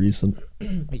fairly recent.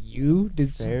 But you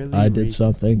did Fairly I did recent.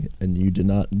 something and you do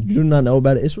not know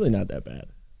about it. It's really not that bad.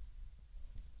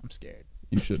 I'm scared.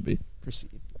 You should be.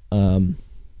 Proceed.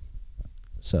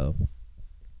 So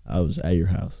I was at your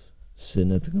house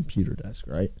sitting at the computer desk,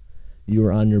 right? You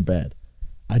were on your bed.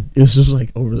 This was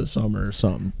like over the summer or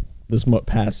something. This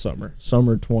past summer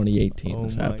 2018 Oh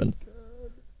this my happened. God.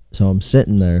 So I'm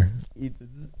sitting there.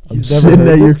 I'm He's sitting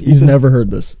there. heard He's never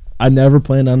heard this. I never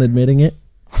planned on admitting it,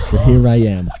 but here I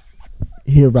am.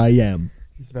 Here I am.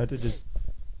 He's about to just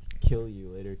kill you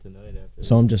later tonight after.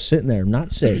 So I'm just sitting there,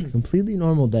 not sick, completely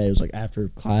normal day. It was like after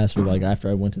class or like after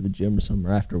I went to the gym or something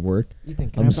or after work.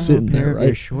 Ethan, I'm sitting there,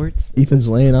 right? Shorts? Ethan's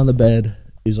laying on the bed.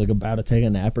 He's like about to take a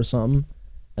nap or something,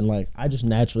 and like I just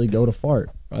naturally go to fart,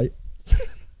 right?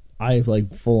 I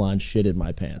like full on shitted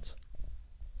my pants.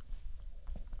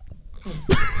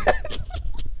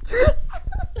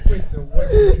 Wait, so what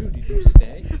did you do? Did you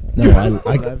stay? No,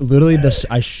 I literally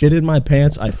I shitted my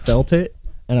pants. I felt it,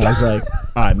 and I was like,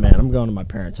 "All right, man, I'm going to my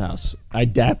parents' house." I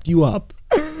dapped you up.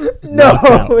 No, walked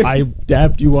out. I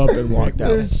dapped you up and walked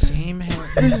out. The same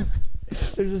hair.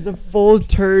 There's just a full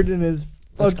turd in his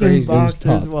That's fucking crazy. It It was boxers.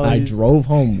 tough. While I he's- drove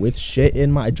home with shit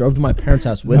in my. I drove to my parents'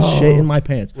 house with No. shit in my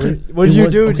pants. What did It you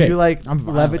was- do? okay. Did you like I'm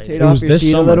violated. levitate It off was your this seat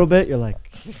a summer. little bit? You're like,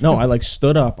 No, I like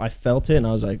stood up. I felt it, and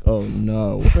I was like, "Oh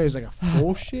no!" Wait, it was like a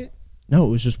full shit. No, it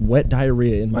was just wet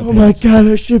diarrhea in my oh pants. my god,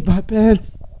 I shit my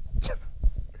pants.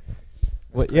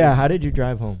 What? Yeah, how did you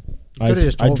drive home? You coulda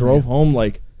just I told me. drove home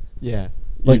like Yeah,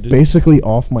 basically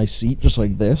off my seat, just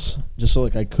like this, just so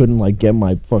like I couldn't like get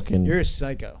my fucking. You're a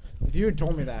psycho. If you had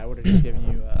told me that, I would have just given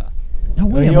you. No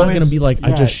way! Well, I'm you not always- gonna be like I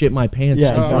yeah. just shit my pants Yeah,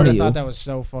 in I front would of have you. thought that was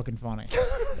so fucking funny.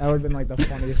 That would have been like the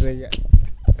funniest thing.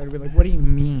 I would have been like, "What do you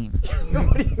mean?"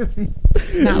 what do you mean?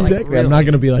 Not like Exactly. I'm not really.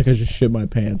 gonna be like I just shit my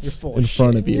pants You're full in of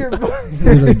front shit. of you.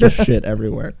 You're Literally just shit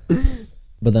everywhere.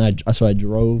 But then I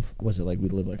drove. Was it like we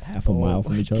lived like half a mile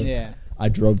from each other? Yeah. I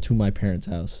drove to my parents'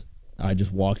 house. I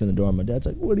just walked in the door, and my dad's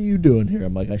like, "What are you doing here?"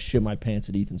 I'm like, "I shit my pants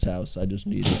at Ethan's house. I just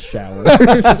need a shower."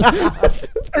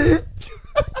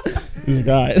 He's like,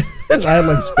 "All right." I had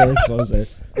like spare clothes there.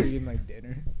 Are you eating like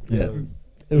dinner? Yeah, Um,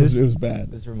 it was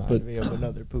bad. This reminded But me of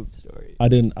another poop story. I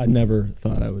never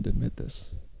thought I would admit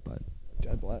this, but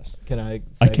God bless. Can I?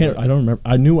 I say can't. what- I don't remember.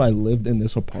 I knew I lived in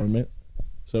this apartment,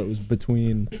 so it was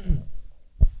between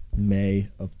May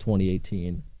of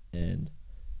 2018 and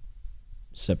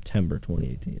September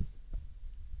 2018.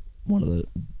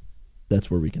 That's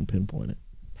where we can pinpoint it.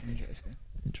 Interesting.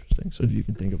 Interesting. So if you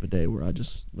can think of a day where I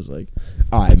just was like,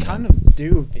 all I right, kind of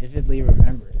do vividly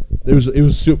remember it. it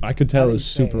was super. I could tell How it do was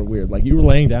you say super it? weird. Like you were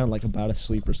laying down like about to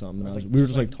sleep or something. And It was like we were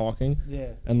just just like like- talking, Yeah.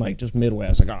 and like just midway, I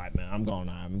was like, all right, man, I'm going.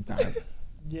 I'm gonna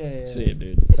Yeah. see you,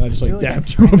 dude. And I just like feel like I'm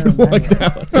dapped you trying up to and walked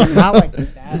remember. out. Not like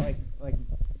that.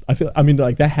 Like. I mean,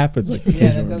 like that happens like Yeah, occasionally.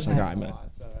 that where I'm does just like, all right, happen a man.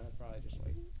 lot. So that's probably just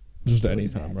like. Just It any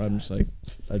was time, that right? I'm just time. like,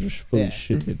 I just fully Yeah.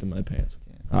 shit hit in my pants.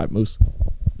 Yeah. All right, Moose.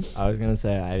 I was gonna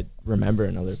say I remember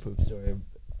another poop story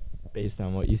based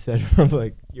on what you said from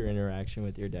like your interaction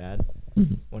with your dad.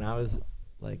 Mm-hmm. When I was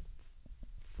like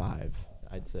 5,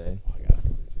 I'd say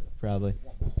probably.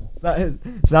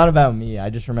 It's not about me. I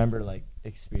just remember like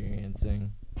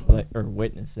experiencing like or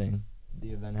witnessing the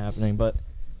event happening. But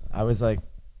I was like,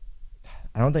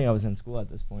 I don't think I was in school at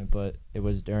this point, but it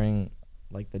was during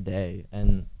like the day,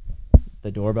 and the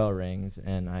doorbell rings,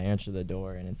 and I answer the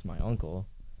door, and it's my uncle,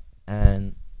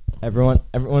 and everyone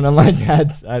on my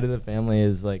dad's side of the family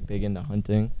is like big into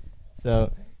hunting,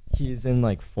 so he's in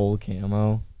like full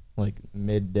camo, like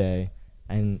midday,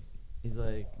 and he's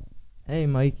like, "Hey,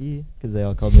 Mikey," because they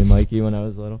all called me Mikey when I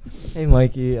was little. "Hey,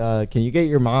 Mikey, can you get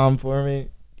your mom for me?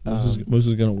 Moose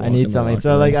is gonna. Walk I in need the something." locker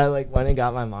So like room. I like went and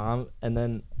got my mom, and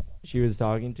then she was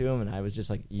talking to him, and I was just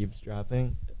like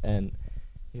eavesdropping, and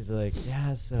he's like,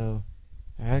 "Yeah, so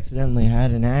I accidentally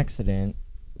had an accident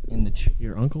in the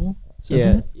Your uncle? Said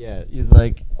yeah, that? yeah. He's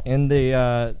like in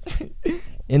the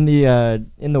in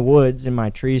the woods in my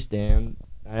tree stand.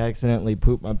 I accidentally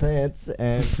pooped my pants,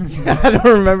 and I don't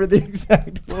remember the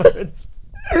exact words,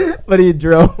 but he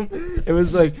drove. It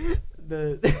was like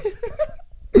the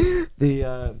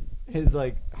his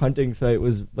like hunting site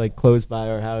was like close by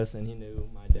our house, and he knew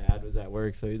my dad was at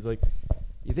work, so he's like,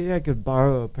 "You think I could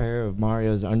borrow a pair of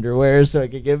Mario's underwear so I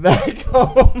could get back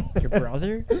home?" Your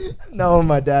brother? No,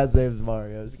 my dad's name's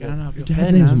Mario. I don't know if Your you're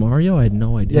dad's name's Mario? I had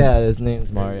no idea. Yeah, his name's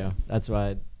Mario. That's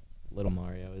why Little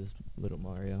Mario is Little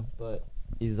Mario. But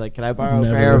he's like, "Can I borrow a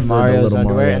never pair of referred to Mario's Little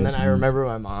underwear?" Mario And as then I him. remember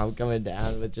my mom coming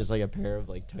down with just like a pair of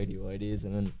like tighty whities,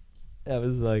 and then that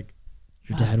was like,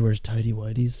 Your dad wears tighty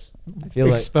whities? I feel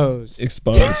like Exposed.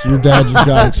 Exposed. Your dad just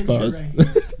got exposed. Right.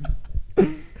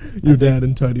 Your dad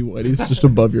in tighty whities just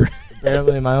above your.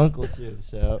 apparently my uncle too.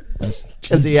 So because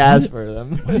Jesus, he asked for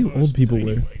them. Why do old people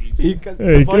wear? The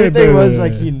Hey, funny get thing was that.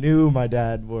 like he knew my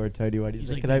dad wore tighty whities.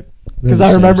 He's like, like "Can I?" They're Because the I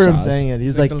same remember him size. saying it.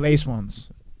 He's It's like, the lace ones.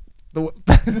 The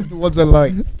ones I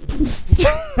like.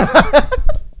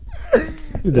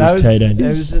 Those That was- tight it ends.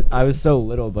 was just- I was so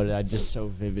little, but I just so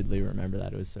vividly remember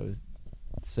that. It was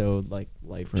so like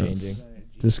life changing.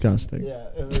 Disgusting. Yeah,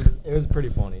 it was pretty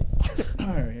funny. All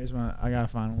right, I got a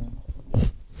final one.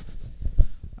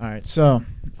 All right, so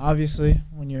obviously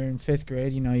when you're in 5th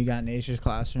grade, you got Nature's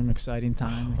Classroom, exciting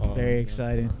time, Oh, very yeah.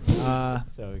 exciting.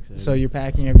 So excited. So you're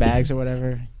packing your bags or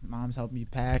whatever. Mom's helping you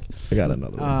pack. I got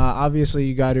another one. Obviously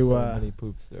you got to so many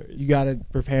poop stories. you got to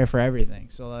prepare for everything.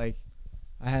 So like,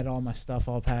 I had all my stuff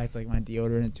all packed, like my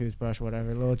deodorant, toothbrush,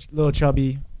 whatever. Little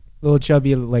chubby,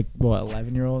 like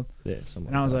 11-year-old. Yeah, something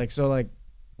And I was that. like, so like,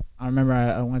 I remember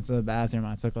I went to the bathroom.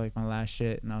 I took like my last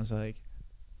shit, and I was like,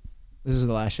 this is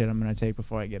the last shit I'm gonna take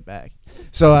before I get back.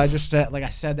 So I just said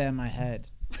that in my head,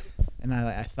 and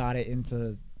I thought it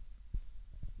into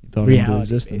You thought reality, into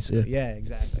existence. Yeah. basically. Yeah,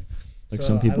 exactly. Like So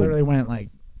some people. I literally went like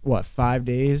 5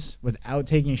 days without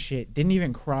taking shit. Didn't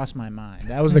even cross my mind.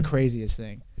 That was the craziest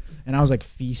thing. And I was like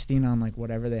feasting on like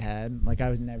whatever they had. Like I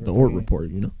was never The Ort putting- report,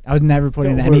 you know. I was never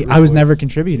putting The any. Ort I was report. never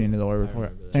contributing to the Ort I report.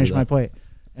 remember that. Finished True my that. plate,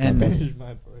 and Finished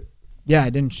my part. yeah,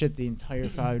 I didn't shit the entire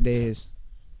 5 days.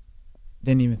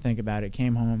 Didn't even think about it.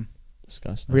 Came home,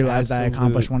 Disgusting. realized I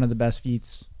accomplished Absolute one of the best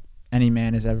feats any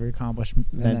man has ever accomplished. and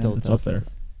then Mental It's up there.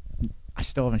 toughness. I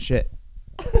still haven't shit.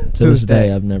 To this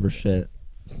day, I've never shit.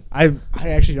 I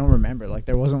actually don't remember. Like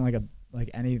there wasn't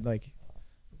any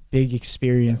big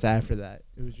experience after that.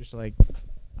 It was just like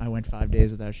I went 5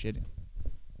 days without shitting.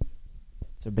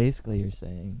 So basically, you're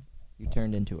saying you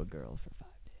turned into a girl for 5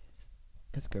 days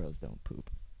because girls don't poop.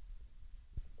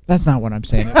 That's not what I'm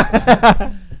saying.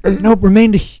 Nope,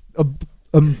 remained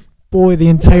a boy the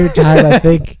entire time, I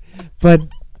think, but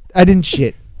I didn't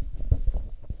shit.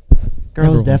 Girls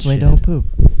Everyone definitely shit. don't poop.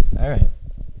 All right.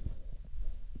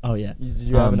 Oh yeah. Did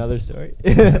you have Um, another story?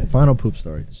 Final poop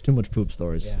story. There's too much poop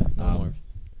stories. Yeah, no more.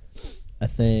 I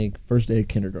think first day of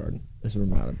kindergarten. This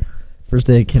reminded me. First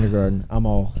day of kindergarten.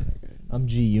 I'm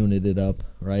G-united up,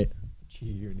 right?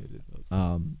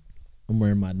 I'm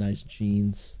wearing my nice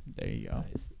jeans. There you go.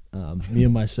 Nice. Me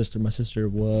and my sister. My sister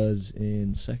was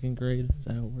in 2nd grade. Is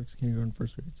that how it works? Kindergarten,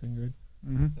 1st grade, 2nd grade.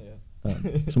 Mm-hmm.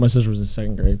 Yeah. So my sister was in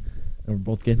 2nd grade, and we're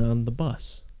both getting on the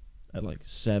bus at like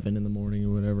 7 in the morning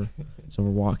or whatever. So we're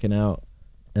walking out,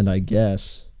 and I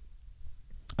guess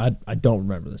I don't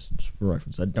remember this, just for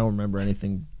reference. I don't remember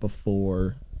anything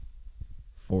before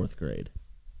 4th grade.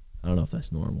 I don't know if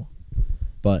that's normal,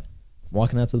 but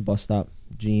walking out to the bus stop,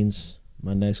 jeans,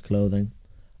 my nice clothing.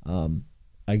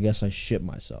 I guess I shit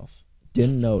myself.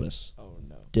 Didn't notice. Oh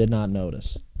no. Did not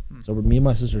notice. Hmm. So me and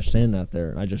my sister are standing out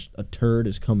there, and a turd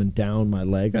is coming down my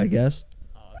leg, I guess.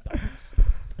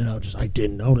 And I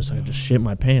didn't notice. I just shit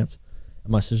my pants.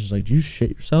 And my sister's like, "Did you shit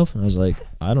yourself?" And I was like,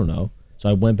 "I don't know." So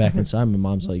I went back inside. My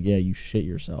mom's like, "Yeah, you shit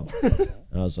yourself." And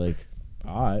I was like,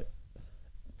 "All right."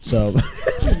 So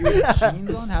You had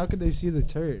jeans on? How could they see the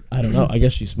turd? I don't know. I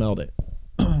guess she smelled it.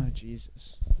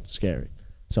 Jesus. Scary.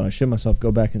 So I shit myself.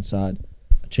 Go back inside.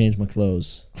 I change my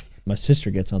clothes. My sister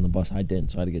gets on the bus. I didn't,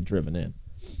 so I had to get driven in.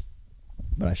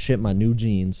 But I shit my new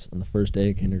jeans on the first day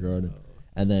of kindergarten,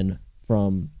 and then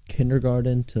from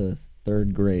kindergarten to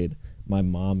 3rd grade, my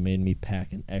mom made me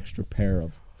pack an extra pair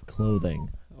of clothing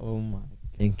Oh my.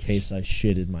 in case I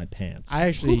shitted my pants. I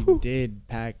actually did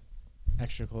pack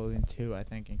extra clothing too, I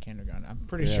think, in kindergarten. I'm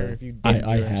pretty Yeah. sure if you I- did,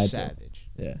 I you're a had to. savage.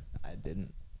 Yeah. I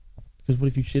didn't. Because what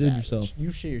if you shitted Savage. yourself?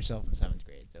 You shit yourself in 7th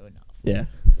grade, so enough. Yeah.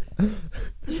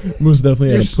 Moose definitely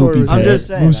Your had a story poopy was- pants. I'm just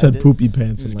saying, Moose I had did- poopy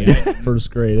pants This in like 1st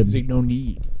grade. He's like, no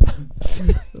need.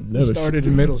 I've never Started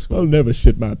in middle school. I'll never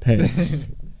shit my pants.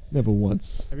 Never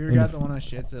once. Have you ever got the one on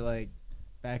shits that like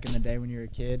back in the day when you were a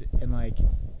kid and like,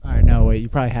 all right, no, wait, you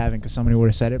probably haven't because somebody would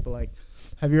have said it, but like,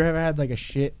 have you ever had like a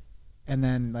shit and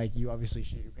then like you obviously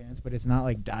shit your pants, but it's not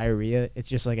like diarrhea, it's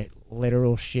just like a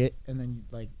literal shit, and then you,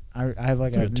 like I have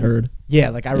like Like a turd. Yeah,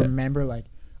 like I Yeah. remember like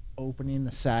opening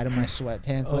the side of my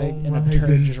sweatpants Oh leg and my a turd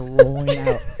goodness. just rolling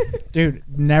out. Dude,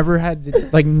 never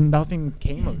had like nothing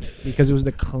came of it because it was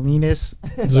the cleanest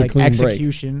was a like clean break.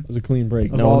 execution. It was a clean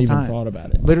break. Of No all one even time. thought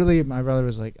about it. Literally, my brother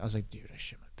was like, I was like, dude, I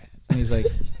shit my pants. And he's like,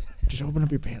 just open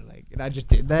up your pant leg. And I just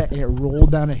did that, and it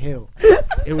rolled down a hill.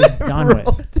 It was done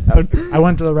with. I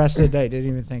went through the rest of the day, didn't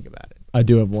even think about it. I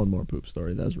do have one more poop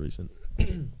story. That was recent.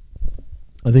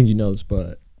 I think you know this,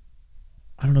 but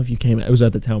I don't know if you came. It was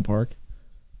at the town park.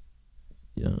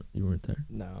 Yeah, you weren't there.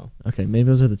 No. Okay, maybe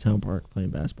I was at the town park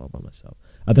playing basketball by myself.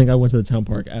 I think I went to the town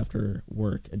park after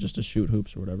work and just to shoot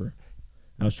hoops or whatever.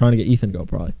 I was trying to get Ethan to go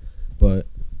probably, but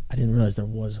I didn't realize there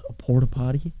was a porta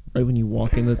potty right when you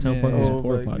walk into the town park. There's a Oh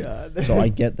porta my potty. God. So I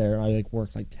get there. I like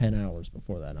worked like 10 hours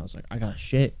before that, and I was like, I got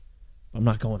shit. I'm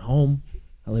not going home.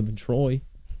 I live in Troy.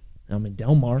 I'm in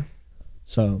Delmar,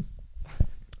 so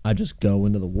I just go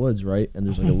into the woods, right? And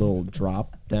there's like a little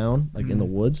drop down, like in the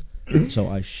woods. So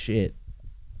I shit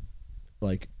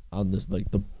like on this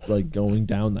like going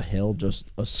down the hill, just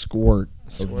a squirt,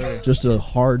 Squirt. just a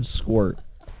hard squirt.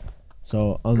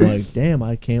 So I'm like, damn,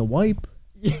 I can't wipe.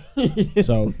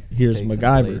 So here's Take some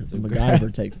MacGyver. blades of MacGyver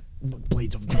grass. takes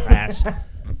blades of grass.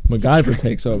 MacGyver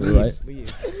takes over, right?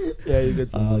 Leaves. Yeah, you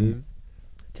get some leaves.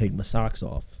 Take my socks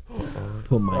off.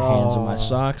 Put my hands in my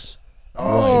socks.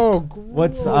 Oh,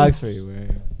 What socks are you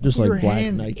wearing? Just Put like your black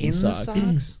hands Nike in the socks.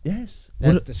 socks? Yes.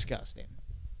 That's What- disgusting.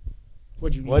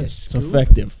 Would you need What? a It's scoop?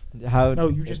 effective. How? No,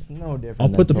 you just- It's no different. I'll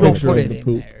put the You don't picture put of it the in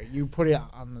poop. there. You put it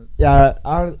on the. Yeah,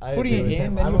 I Putting agree it with in,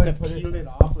 him. then I you have would to put it- peel it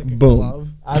off like a Boom. glove.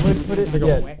 I would put it. Like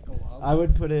Yeah, a wet glove. I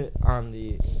would put it on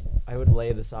the. I would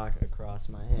lay the sock across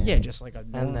my hand. Yeah, just like a.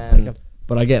 And like then-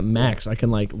 But I get max. I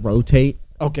can like rotate.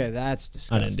 okay, that's I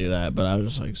disgusting. didn't do that, but I was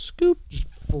just like scoop. Just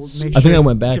full, I make think sure I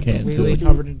went you're backhand, too. completely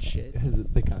covered in shit. Is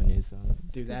it the Kanye song?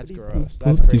 Dude, that's Skippity gross. poop.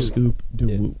 That's Poop, crazy. scoop, do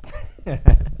Yeah. whoop. Yeah,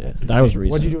 Yeah, that was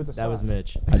recent. What'd you do with the That was socks?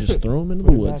 Mitch. I just threw them into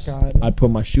Put the it woods. back on. I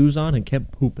put my shoes on and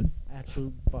kept pooping.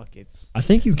 Absolute buckets. I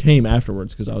think you came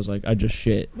afterwards because I was like, I just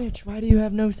shit. Mitch, why do you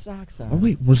have no socks on? Oh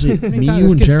wait, was it How many me, times you,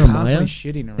 this and kid's Jeremiah? constantly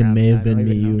shitting around It may have I been don't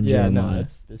me, even you, know. and Yeah, no, Jeremiah.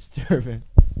 it's disturbing.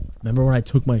 Remember when I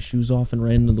took my shoes off and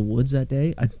ran into the woods that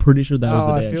day? I'm pretty sure that was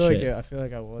the day I feel I like shit. I feel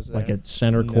like I was there. Like at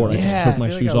center No. court, I yeah, just took my I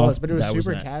feel shoes like I off. was, but it was that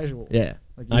super that. casual. Yeah,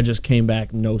 Like I just came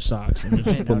back no socks and I just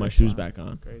didn't put my notice shoes mine. back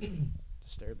on. Crazy,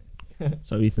 disturbing.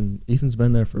 So Ethan's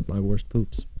been there for my worst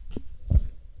poops.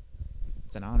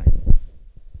 It's an honor.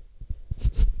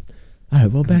 All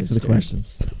right, well, back to the Disturbing.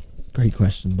 questions. Great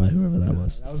question by whoever that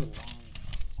was. That was a long.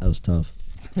 That was tough.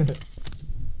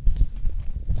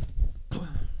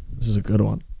 This is a good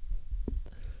one.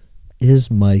 Is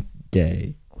Mike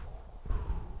gay?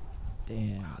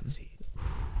 Damn.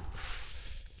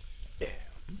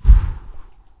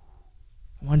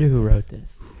 I wonder who wrote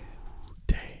this.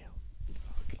 Damn.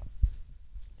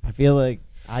 I feel like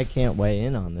I can't weigh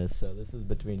in on this, so this is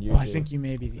between you Well, I two. think you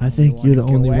may be the. I only think one you're who the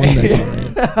can only weigh one that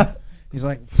in. can weigh He's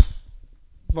like,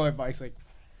 my Mike's like,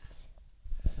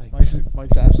 It's like,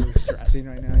 Mike's absolutely stressing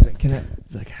right now. He's like, can I?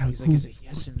 He's like, how he's like, is it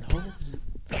yes or no? Is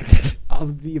it all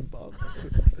of the above?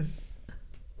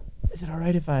 Is it all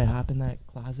right if I hop in that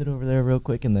closet over there real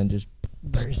quick and then just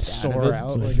burst out of Soar it? out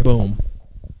It's like like, boom.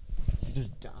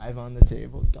 Just dive on the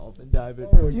table, dolphin dive it.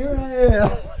 Oh, Here I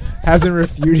am. Hasn't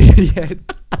refuted yet.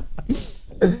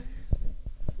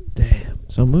 Damn.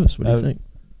 So Moose, what do you Uh, think?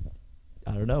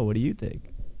 I don't know. What do you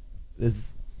think?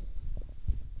 This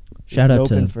Shout this out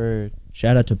is open to for.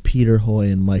 Shout out to Peter Hoy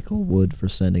and Michael Wood for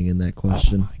sending in that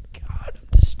question. Oh my god, I'm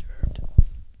disturbed.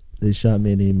 They shot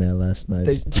me an email last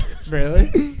night.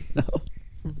 Really? No.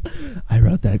 I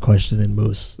wrote that question in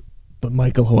Moose, but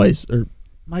Michael Hoy's or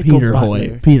Michael Peter Hoy,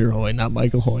 Butler. Peter Hoy, not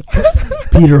Michael Hoy.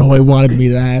 Peter Hoy wanted me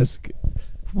to ask,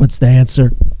 "What's the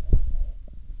answer?"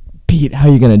 Pete, how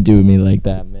you gonna do me like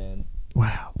that, man?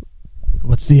 Wow.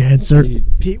 What's the answer?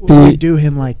 Pete, Pete, will you Pete. do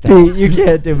him like that? Pete, you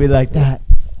can't do me like that.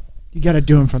 You gotta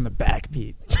do him from the back,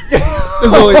 Pete.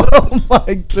 There's only Oh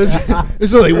my god.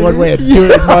 there's only one way to do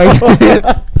it, Mike.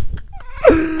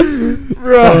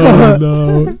 Bro. Oh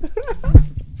no!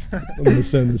 I'm gonna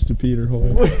send this to Peter Hoy.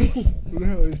 Who the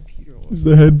hell is Peter? He's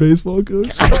the head baseball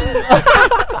coach.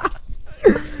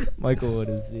 Michael Wood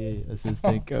is the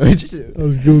assistant coach. I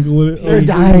was googling it. I You're was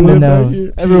dying Googling to it know. back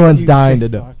here. Everyone's You dying to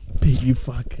sick know. fuck. Pete, you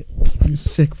fuck. You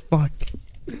sick fuck.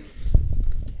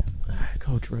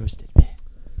 Coach roasted me.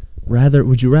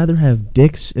 Would you rather have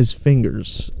dicks as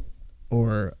fingers,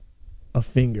 or a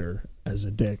finger as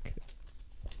a dick?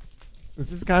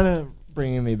 This is kind of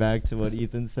bringing me back to what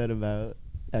Ethan said about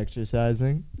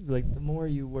exercising. It's like the more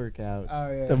you work out,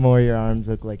 Oh yeah. the more your arms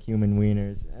look like human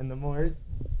wieners, and the more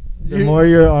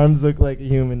your arms look like a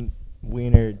human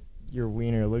wiener, your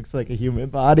wiener looks like a human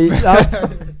body. That's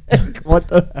like, what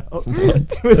the hell? What?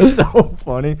 It was so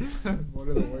funny. One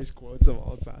of the worst quotes of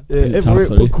all time. If Top we're-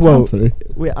 three, top quote. three.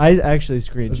 I actually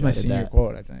That was my screenshotted senior that.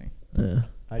 quote, I think. Yeah.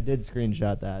 I did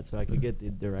screenshot that so I could get the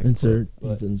direct Insert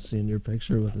quote, but- Ethan's senior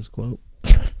picture with his quote.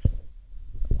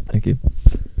 Thank you.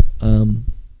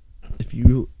 If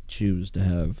you choose to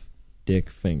have dick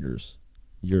fingers,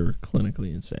 you're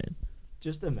clinically insane.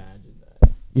 Just imagine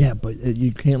that. Yeah, but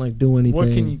you can't like do anything. What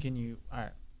can you all right.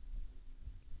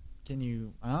 Can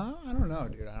you I don't know,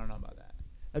 dude. I don't know about that.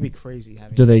 That'd be crazy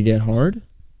having Do they get hard?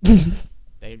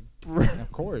 They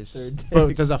of course. Their But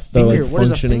dicks. does a They're, finger like, what does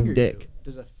a functioning finger dick. do?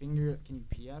 Does a finger can you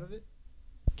pee out of it?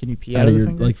 Can you pee Out out of of the your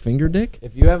finger? like finger dick?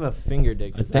 If you have a finger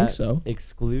dick, I does think that so.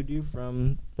 exclude you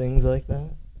from things like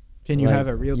that? Can you like, have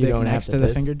a real you dick don't have next to to the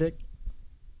piss? finger dick?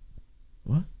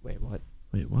 What? Wait, what?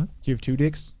 Wait, what? Do you have two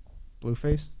dicks? Blue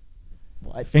face?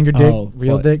 What? Finger dick, Oh,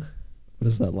 real fuck. dick? What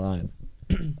is that line?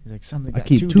 He's like something I got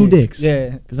keep two dicks. Yeah.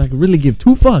 Because I could really give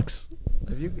two fucks.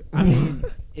 If you I mean,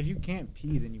 if you can't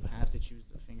pee, then you have to choose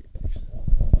the finger dicks.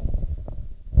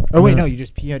 Oh wait, no, you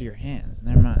just pee out of your hands.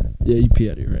 Never mind. Yeah, you pee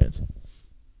out of your hands.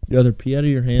 You either pee out of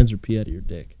your hands or pee out of your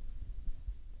dick.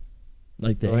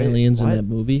 Like the Wait, aliens in what? that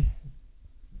movie.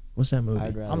 What's that movie?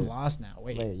 I'd rather. I'm lost now.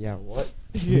 Wait. Yeah, what?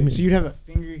 do you mean? So you'd have a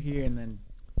finger here and then.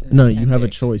 No, 10 you have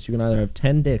dicks. a choice. You can either have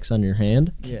 10 dicks on your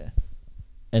hand Yeah.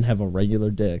 and have a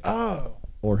regular dick, Oh.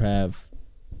 or have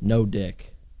no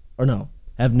dick. Or no,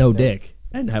 have no dick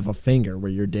and have a finger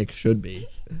where your dick should be.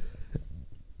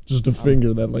 Just a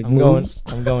finger that like I'm going. moves.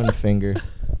 I'm going finger.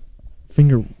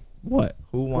 Finger what?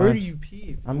 Who wants? Where do you pee? If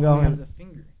you I'm only going- have the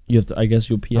finger. You have to. I guess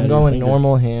you'll pee out I'm of your going finger.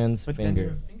 normal hands, But then you finger.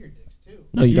 have finger dicks too.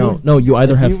 No, you If don't. No, you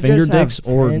either if have you finger just have dicks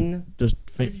or 10 just.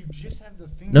 But if you just have the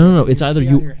finger. No, then it's you either pee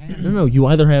out you. of your hand. No, you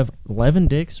either have 11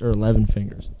 dicks or 11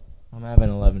 fingers. I'm having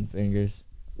 11 fingers.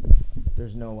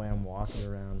 There's no way I'm walking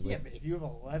around with. Yeah, but if you have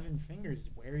 11 fingers,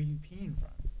 where are you peeing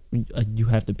from? You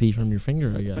have to pee from your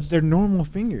finger, I guess. But they're normal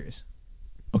fingers.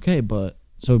 Okay, but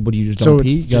so what do you just So don't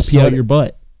pee? it's You gotta just pee out soda. your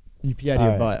butt. You pee out of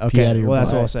your Alright, butt. pee Okay, out of your well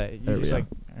that's butt. what I'll say. There You we just go.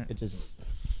 like. It just.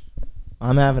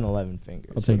 I'm having 11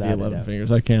 fingers. I'll take the without a 11 doubt.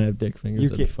 fingers. I can't have dick fingers. You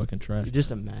That'd be can't- fucking trash. You just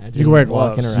imagine. You can wear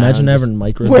walking gloves. around. Imagine just having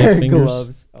micro wear dick fingers.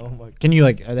 gloves. Oh my. Can you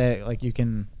like? Are they like you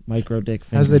can? Micro dick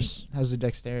How's fingers. the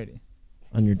dexterity?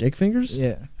 On your dick fingers?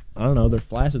 Yeah. I don't know. They're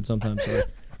flaccid sometimes. So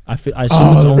I assume it's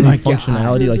Oh only my God.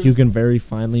 functionality. Like you can very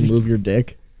finely move your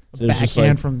dick. So it's just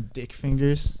Backhand like, from dick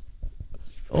fingers.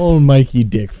 oh, Mikey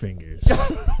dick fingers.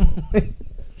 Dick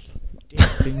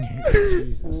fingers.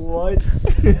 Jesus. What?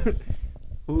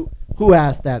 Who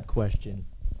asked that question?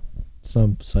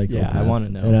 Some psychopath. I wanna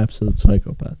know. An absolute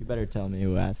psychopath. You better tell me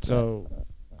who asked. So,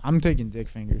 I'm taking dick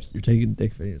fingers. You're taking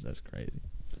dick fingers. That's crazy.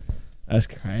 That's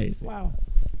crazy. that. Wow.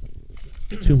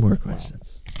 2 more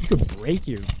questions. You could break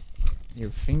your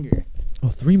finger. Oh,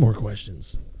 3 more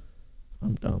questions.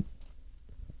 I'm dumb.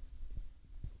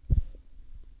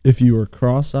 If you were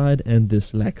cross-eyed and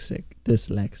dyslexic,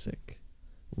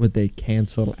 would they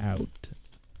cancel out?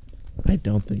 I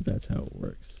don't think that's how it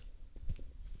works.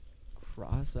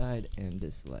 Cross-eyed and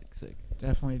dyslexic.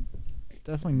 Definitely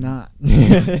not.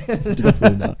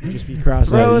 Definitely not. Just be cross-eyed.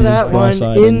 Throw and that just one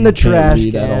cross-eyed in and the can't trash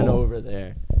read at can all. over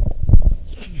there.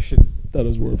 That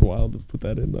is worthwhile to put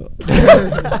that in, though.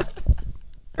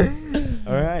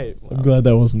 All right. I'm well, glad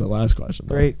that wasn't the last question.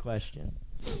 Though. Great question.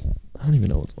 I don't even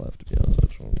know what's left, to be honest. I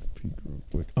just want to peek real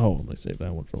quick. Oh, I'm going to save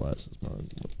that one for last. That's mine.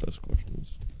 What the best question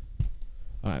is.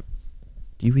 All right.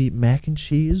 Do you eat mac and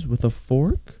cheese with a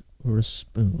fork or a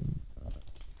spoon?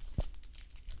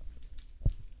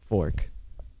 Fork.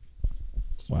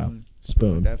 Wow. Spoon.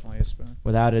 Spoon. Definitely a spoon.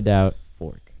 Without a doubt,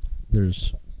 fork.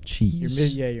 There's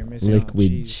cheese. You're missing out on Liquid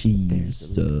cheese.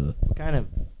 cheese. Kind of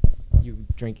you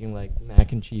drinking like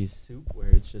mac and cheese soup where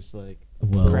it's just like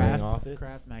Well, Craft. Craft, off it?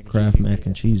 Kraft mac and Kraft cheese. mac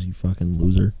and cheese, you fucking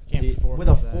loser. You can't See, fork with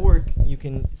a up that. fork you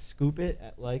can scoop it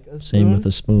at like a spoon, Same with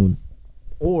a spoon.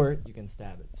 or you can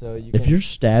stab it. So you If can, you're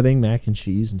stabbing mac and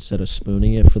cheese instead of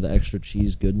spooning it for the extra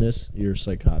cheese goodness, you're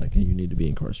psychotic and you need to be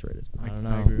incarcerated. I don't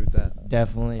I know. agree with that.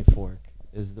 Definitely fork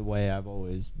is the way I've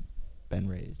always been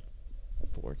raised.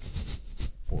 Fork.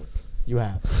 Fork. You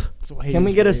have. That's the way he Can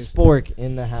we was get a raised. spork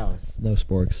in the house? No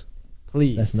sporks.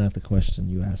 Please. That's not the question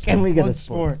you asked. Can we get One a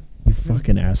sport. You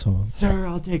fucking asshole. Sir,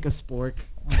 I'll take a spork.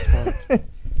 One spork.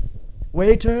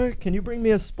 Waiter, can you bring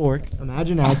me a spork?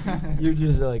 Imagine asking. You're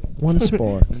just like One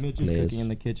spork, Mitch is please. cooking in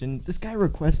the kitchen. This guy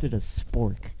requested a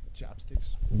spork.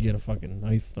 Chopsticks. You get a fucking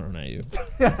knife thrown at you.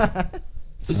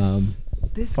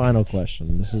 This Final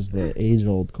question. This is the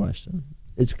age-old question.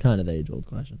 It's kind of the age-old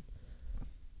question.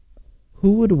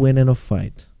 Who would win in a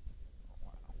fight?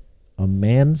 A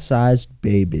man-sized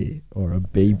baby or a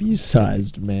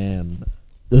baby-sized man?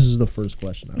 This is the first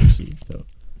question I received. So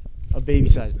A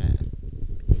baby-sized man.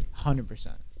 100%.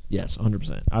 yes,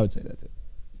 100%. I would say that too.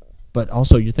 But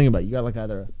also, you're thinking about it, you got like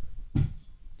either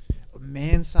A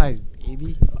man-sized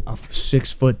baby. a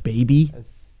 6-foot baby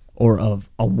or a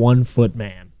 1-foot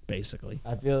man, basically.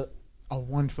 I feel. A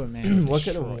 1-foot man. What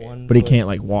could a destroy it. one? But he foot- can't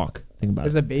like walk. Think about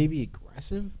Is it. a baby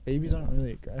aggressive? Babies aren't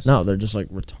really aggressive. No, they're just like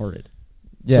retarded.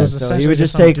 Yeah, it's so he essentially would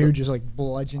just some take. dude just like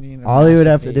bludgeoning. All he would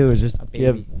have to massive do baby. is just A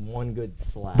give baby. one good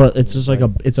slap. But it's and just like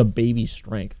it's a baby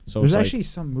strength. So There's it's actually like,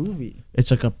 some movie. it's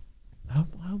like a how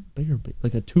big are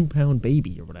like a 2-pound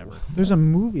baby or whatever. There's a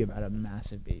movie about a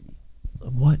massive baby.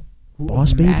 What? Who-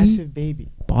 Boss a Baby? Massive baby.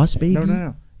 Boss baby?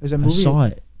 No. There's a I movie. saw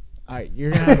it. All right,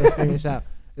 you're gonna have to figure this out.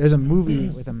 There's a movie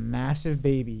with a massive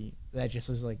baby that just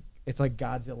is like it's like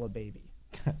Godzilla baby.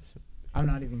 I'm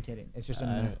not even kidding. It's just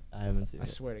a. I haven't seen I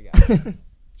it. swear to God,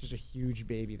 it's just a huge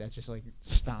baby that's just like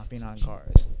stomping on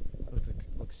cars.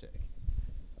 Looks sick.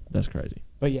 That's crazy.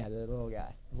 But yeah, the little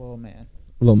guy, little man.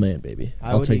 Little man baby. How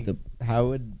I'll would take he- the How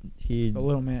would he The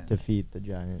little man. defeat the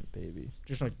giant baby?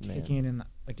 Just like man. kicking it in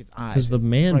like its eyes. because the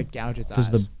man like gouge its eyes.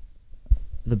 because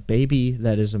the baby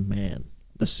that is a man,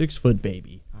 the 6-foot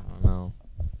baby, I don't know.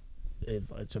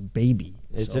 it's a baby.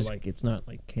 It's So just- like it's not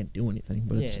like can't do anything,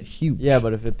 but it's Yeah. huge. Yeah,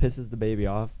 but if it pisses the baby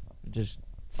off, just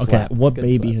okay, slap. what Good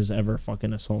baby slap. has ever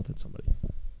fucking assaulted somebody?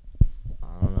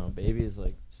 I don't know. Babies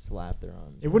like slap their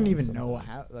arms. it wouldn't around even know somebody.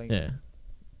 how. Like, Yeah,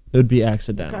 it would be What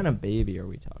accidental. kind of baby are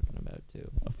we talking about too?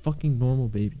 a fucking normal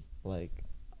baby, Like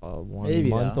a Baby,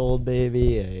 though. 1-month-old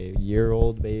baby, a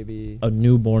year-old baby. a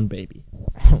newborn baby.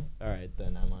 All right,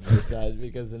 then I'm on your side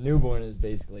because a newborn is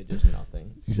basically just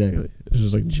nothing. Exactly. It's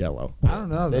just like Jello. I don't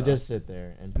know. They though. just sit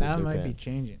there and poop Now it their might be pants.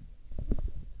 changing.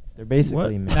 They're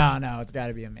basically What? men. No, it's got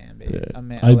to be a man, baby. Yeah. A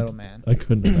man, I- a little man. I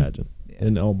couldn't imagine Yeah.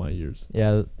 in all my years.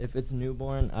 Yeah, if it's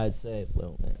newborn, I'd say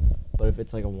little man. But if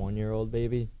it's like a 1-year-old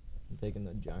baby, I'm taking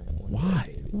the giant 1-year-old Why?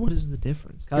 baby. What is the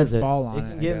difference? Could it, fall on it it,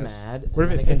 can I get guess. mad, What and if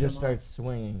then it it can picked just him start up?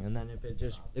 swinging, and then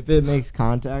if it makes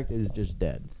contact, it's just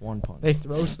dead. One punch. They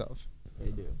throw stuff,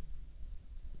 They do.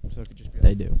 so it could just be. They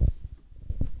Like, do.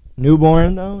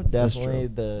 Newborn though, That's definitely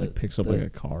true. the Like picks up the, like a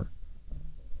car.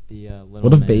 the little.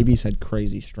 What if man. babies had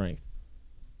crazy strength?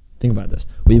 Think about this.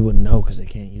 We wouldn't know because they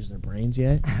can't use their brains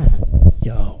yet.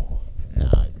 Yo,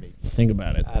 Nah, think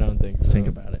about it. I don't think. So. Think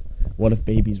about it. What if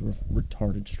babies were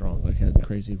retarded strong, like had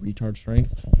crazy retard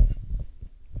strength,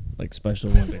 like Special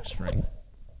Olympic strength?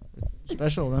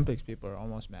 Special Olympics people are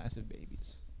almost massive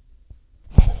babies.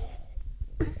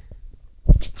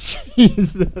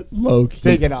 Jesus. Low key.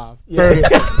 Take it off. Yeah. Burn it.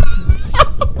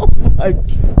 Oh my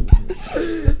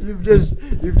God.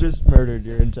 You've just murdered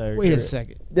your entire. Wait a career.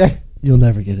 second. Yeah. You'll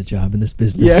never get a job in this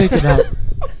business. Yeah. Take it out.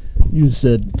 You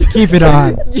said, Keep it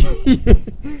on.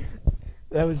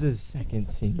 That was his second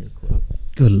senior quote.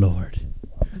 "Good Lord."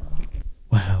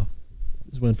 Wow.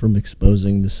 This went from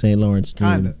exposing the St. Lawrence team.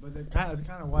 Kind of, but it's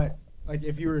kind of what. Like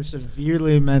if you were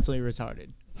severely mentally retarded,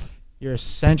 you're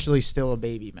essentially still a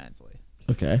baby mentally.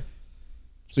 Okay.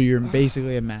 So you're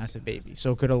basically a massive baby.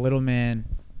 So could a little man?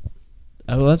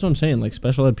 Well, that's what I'm saying. Like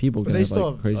special ed people But can they have still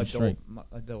like have crazy adult, strength.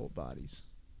 adult bodies.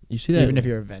 You see that? Even if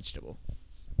you're a vegetable.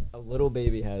 A little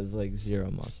baby has like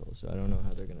 0 muscle, so I don't know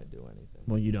how they're gonna do anything.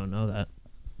 Well, you don't know that.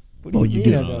 What well, do you mean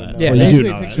do I know don't that. Yeah, Well, you do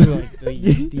basically know picture that.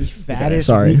 like the fattest,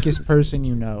 sorry. weakest person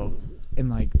you know, and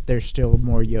like they're still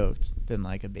more yoked than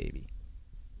like a baby.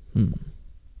 Hmm.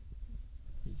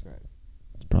 He's right.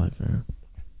 It's probably fair.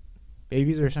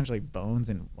 Babies are essentially bones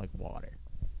and like water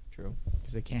True.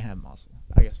 because they can't have muscle.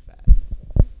 I guess fat.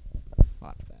 A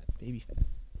lot of fat. Baby fat.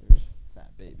 There's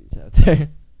fat babies out there.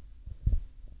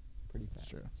 Pretty fat.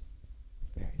 True. ones.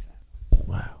 Very fat.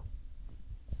 Wow.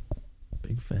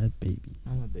 Big fat baby.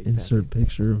 I'm a big Insert fat baby.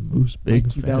 picture of Moose big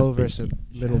Mike fat Cubello baby. versus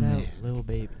little Shout out man. little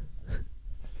baby.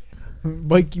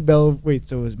 Mike Cubello. Wait,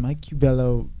 so it was Mike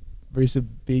Cubello versus a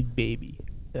big baby?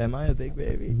 Am I a big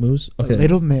baby? Moose. Okay. A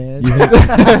little man. You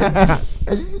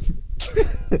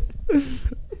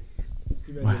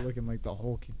Too bad Wow. you're looking like the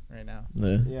Hulk right now.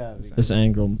 Yeah. Yeah. This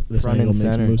angle. This Front angle and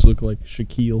makes center. Moose look like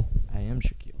Shaquille. I am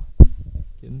Shaquille.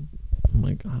 Kidding? Oh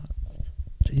my God.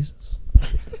 Jesus.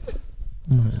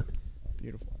 Oh my God.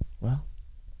 Beautiful. Well,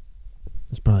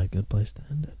 that's probably a good place to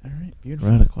end it. All right, We're beautiful.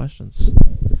 out of questions.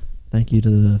 Thank you to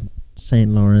the St.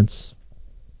 Lawrence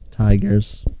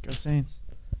Tigers. Go Saints.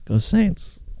 Go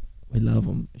Saints. We love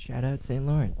them. Shout out St.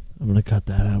 Lawrence. I'm going to cut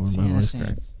that out with my Sienna voice crack.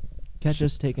 Saints. Catch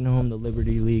us taking home the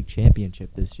Liberty League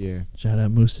championship this year. Shout out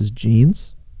Moose's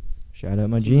jeans. Shout out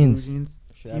my Team jeans. Blue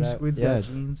Shout Team out- Squid's yeah, got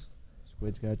jeans.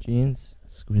 Squid's got jeans.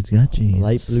 Squid's got jeans.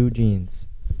 Light blue jeans.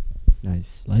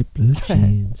 Nice. Light blue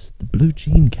jeans. The Blue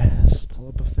Jean Cast. Pull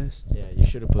up a fist. Yeah, you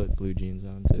should have put blue jeans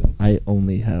on too. I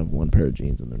only have one pair of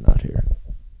jeans and they're not here.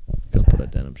 Gonna put a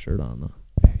Sad. denim shirt on though.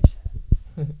 Very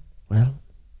sad. Well,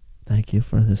 thank you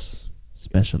for this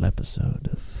special episode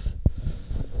of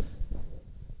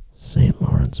St.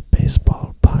 Lawrence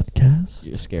Baseball Podcast.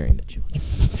 You're scaring the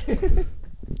children.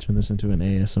 Turn this into an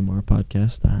ASMR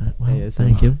podcast. All right. Well, ASMR.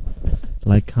 thank you.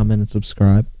 Like, comment, and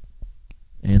subscribe.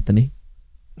 Anthony,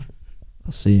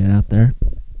 I'll see you out there.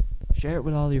 Share it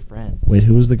with all your friends. Wait,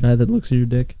 who was the guy that looks at your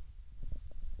dick?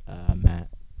 Matt.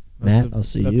 Matt, the- I'll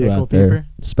see the you pickle out there. peeper?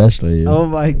 Especially you. Oh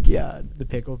my God. The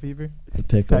pickle peeper. The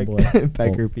pickle Peck- boy.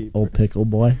 Pecker old, peeper. Old pickle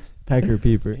boy. Pecker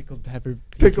peeper. Pickled pepper.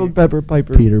 Pickled pepper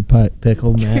piper. Peter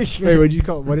Pickle Matt. Wait, what'd you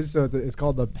call it? What is so? It's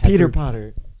called the pepper, Peter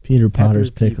Potter. Peter Potter's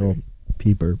Pepper Pickle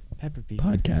Peeper Pepper peeper.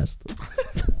 podcast.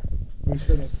 We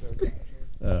said that so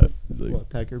casual. He's like, What,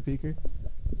 pecker peeker?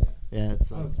 Yeah, it's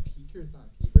like. Oh, it's peeker. It's not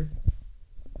peeper.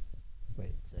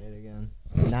 Wait, say it again.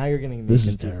 Now you're getting me this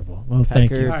is confused. terrible. Well,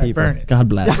 thank Pecker you. All right, peeper. burn it. God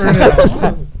bless. Burn it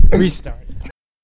all. Restart.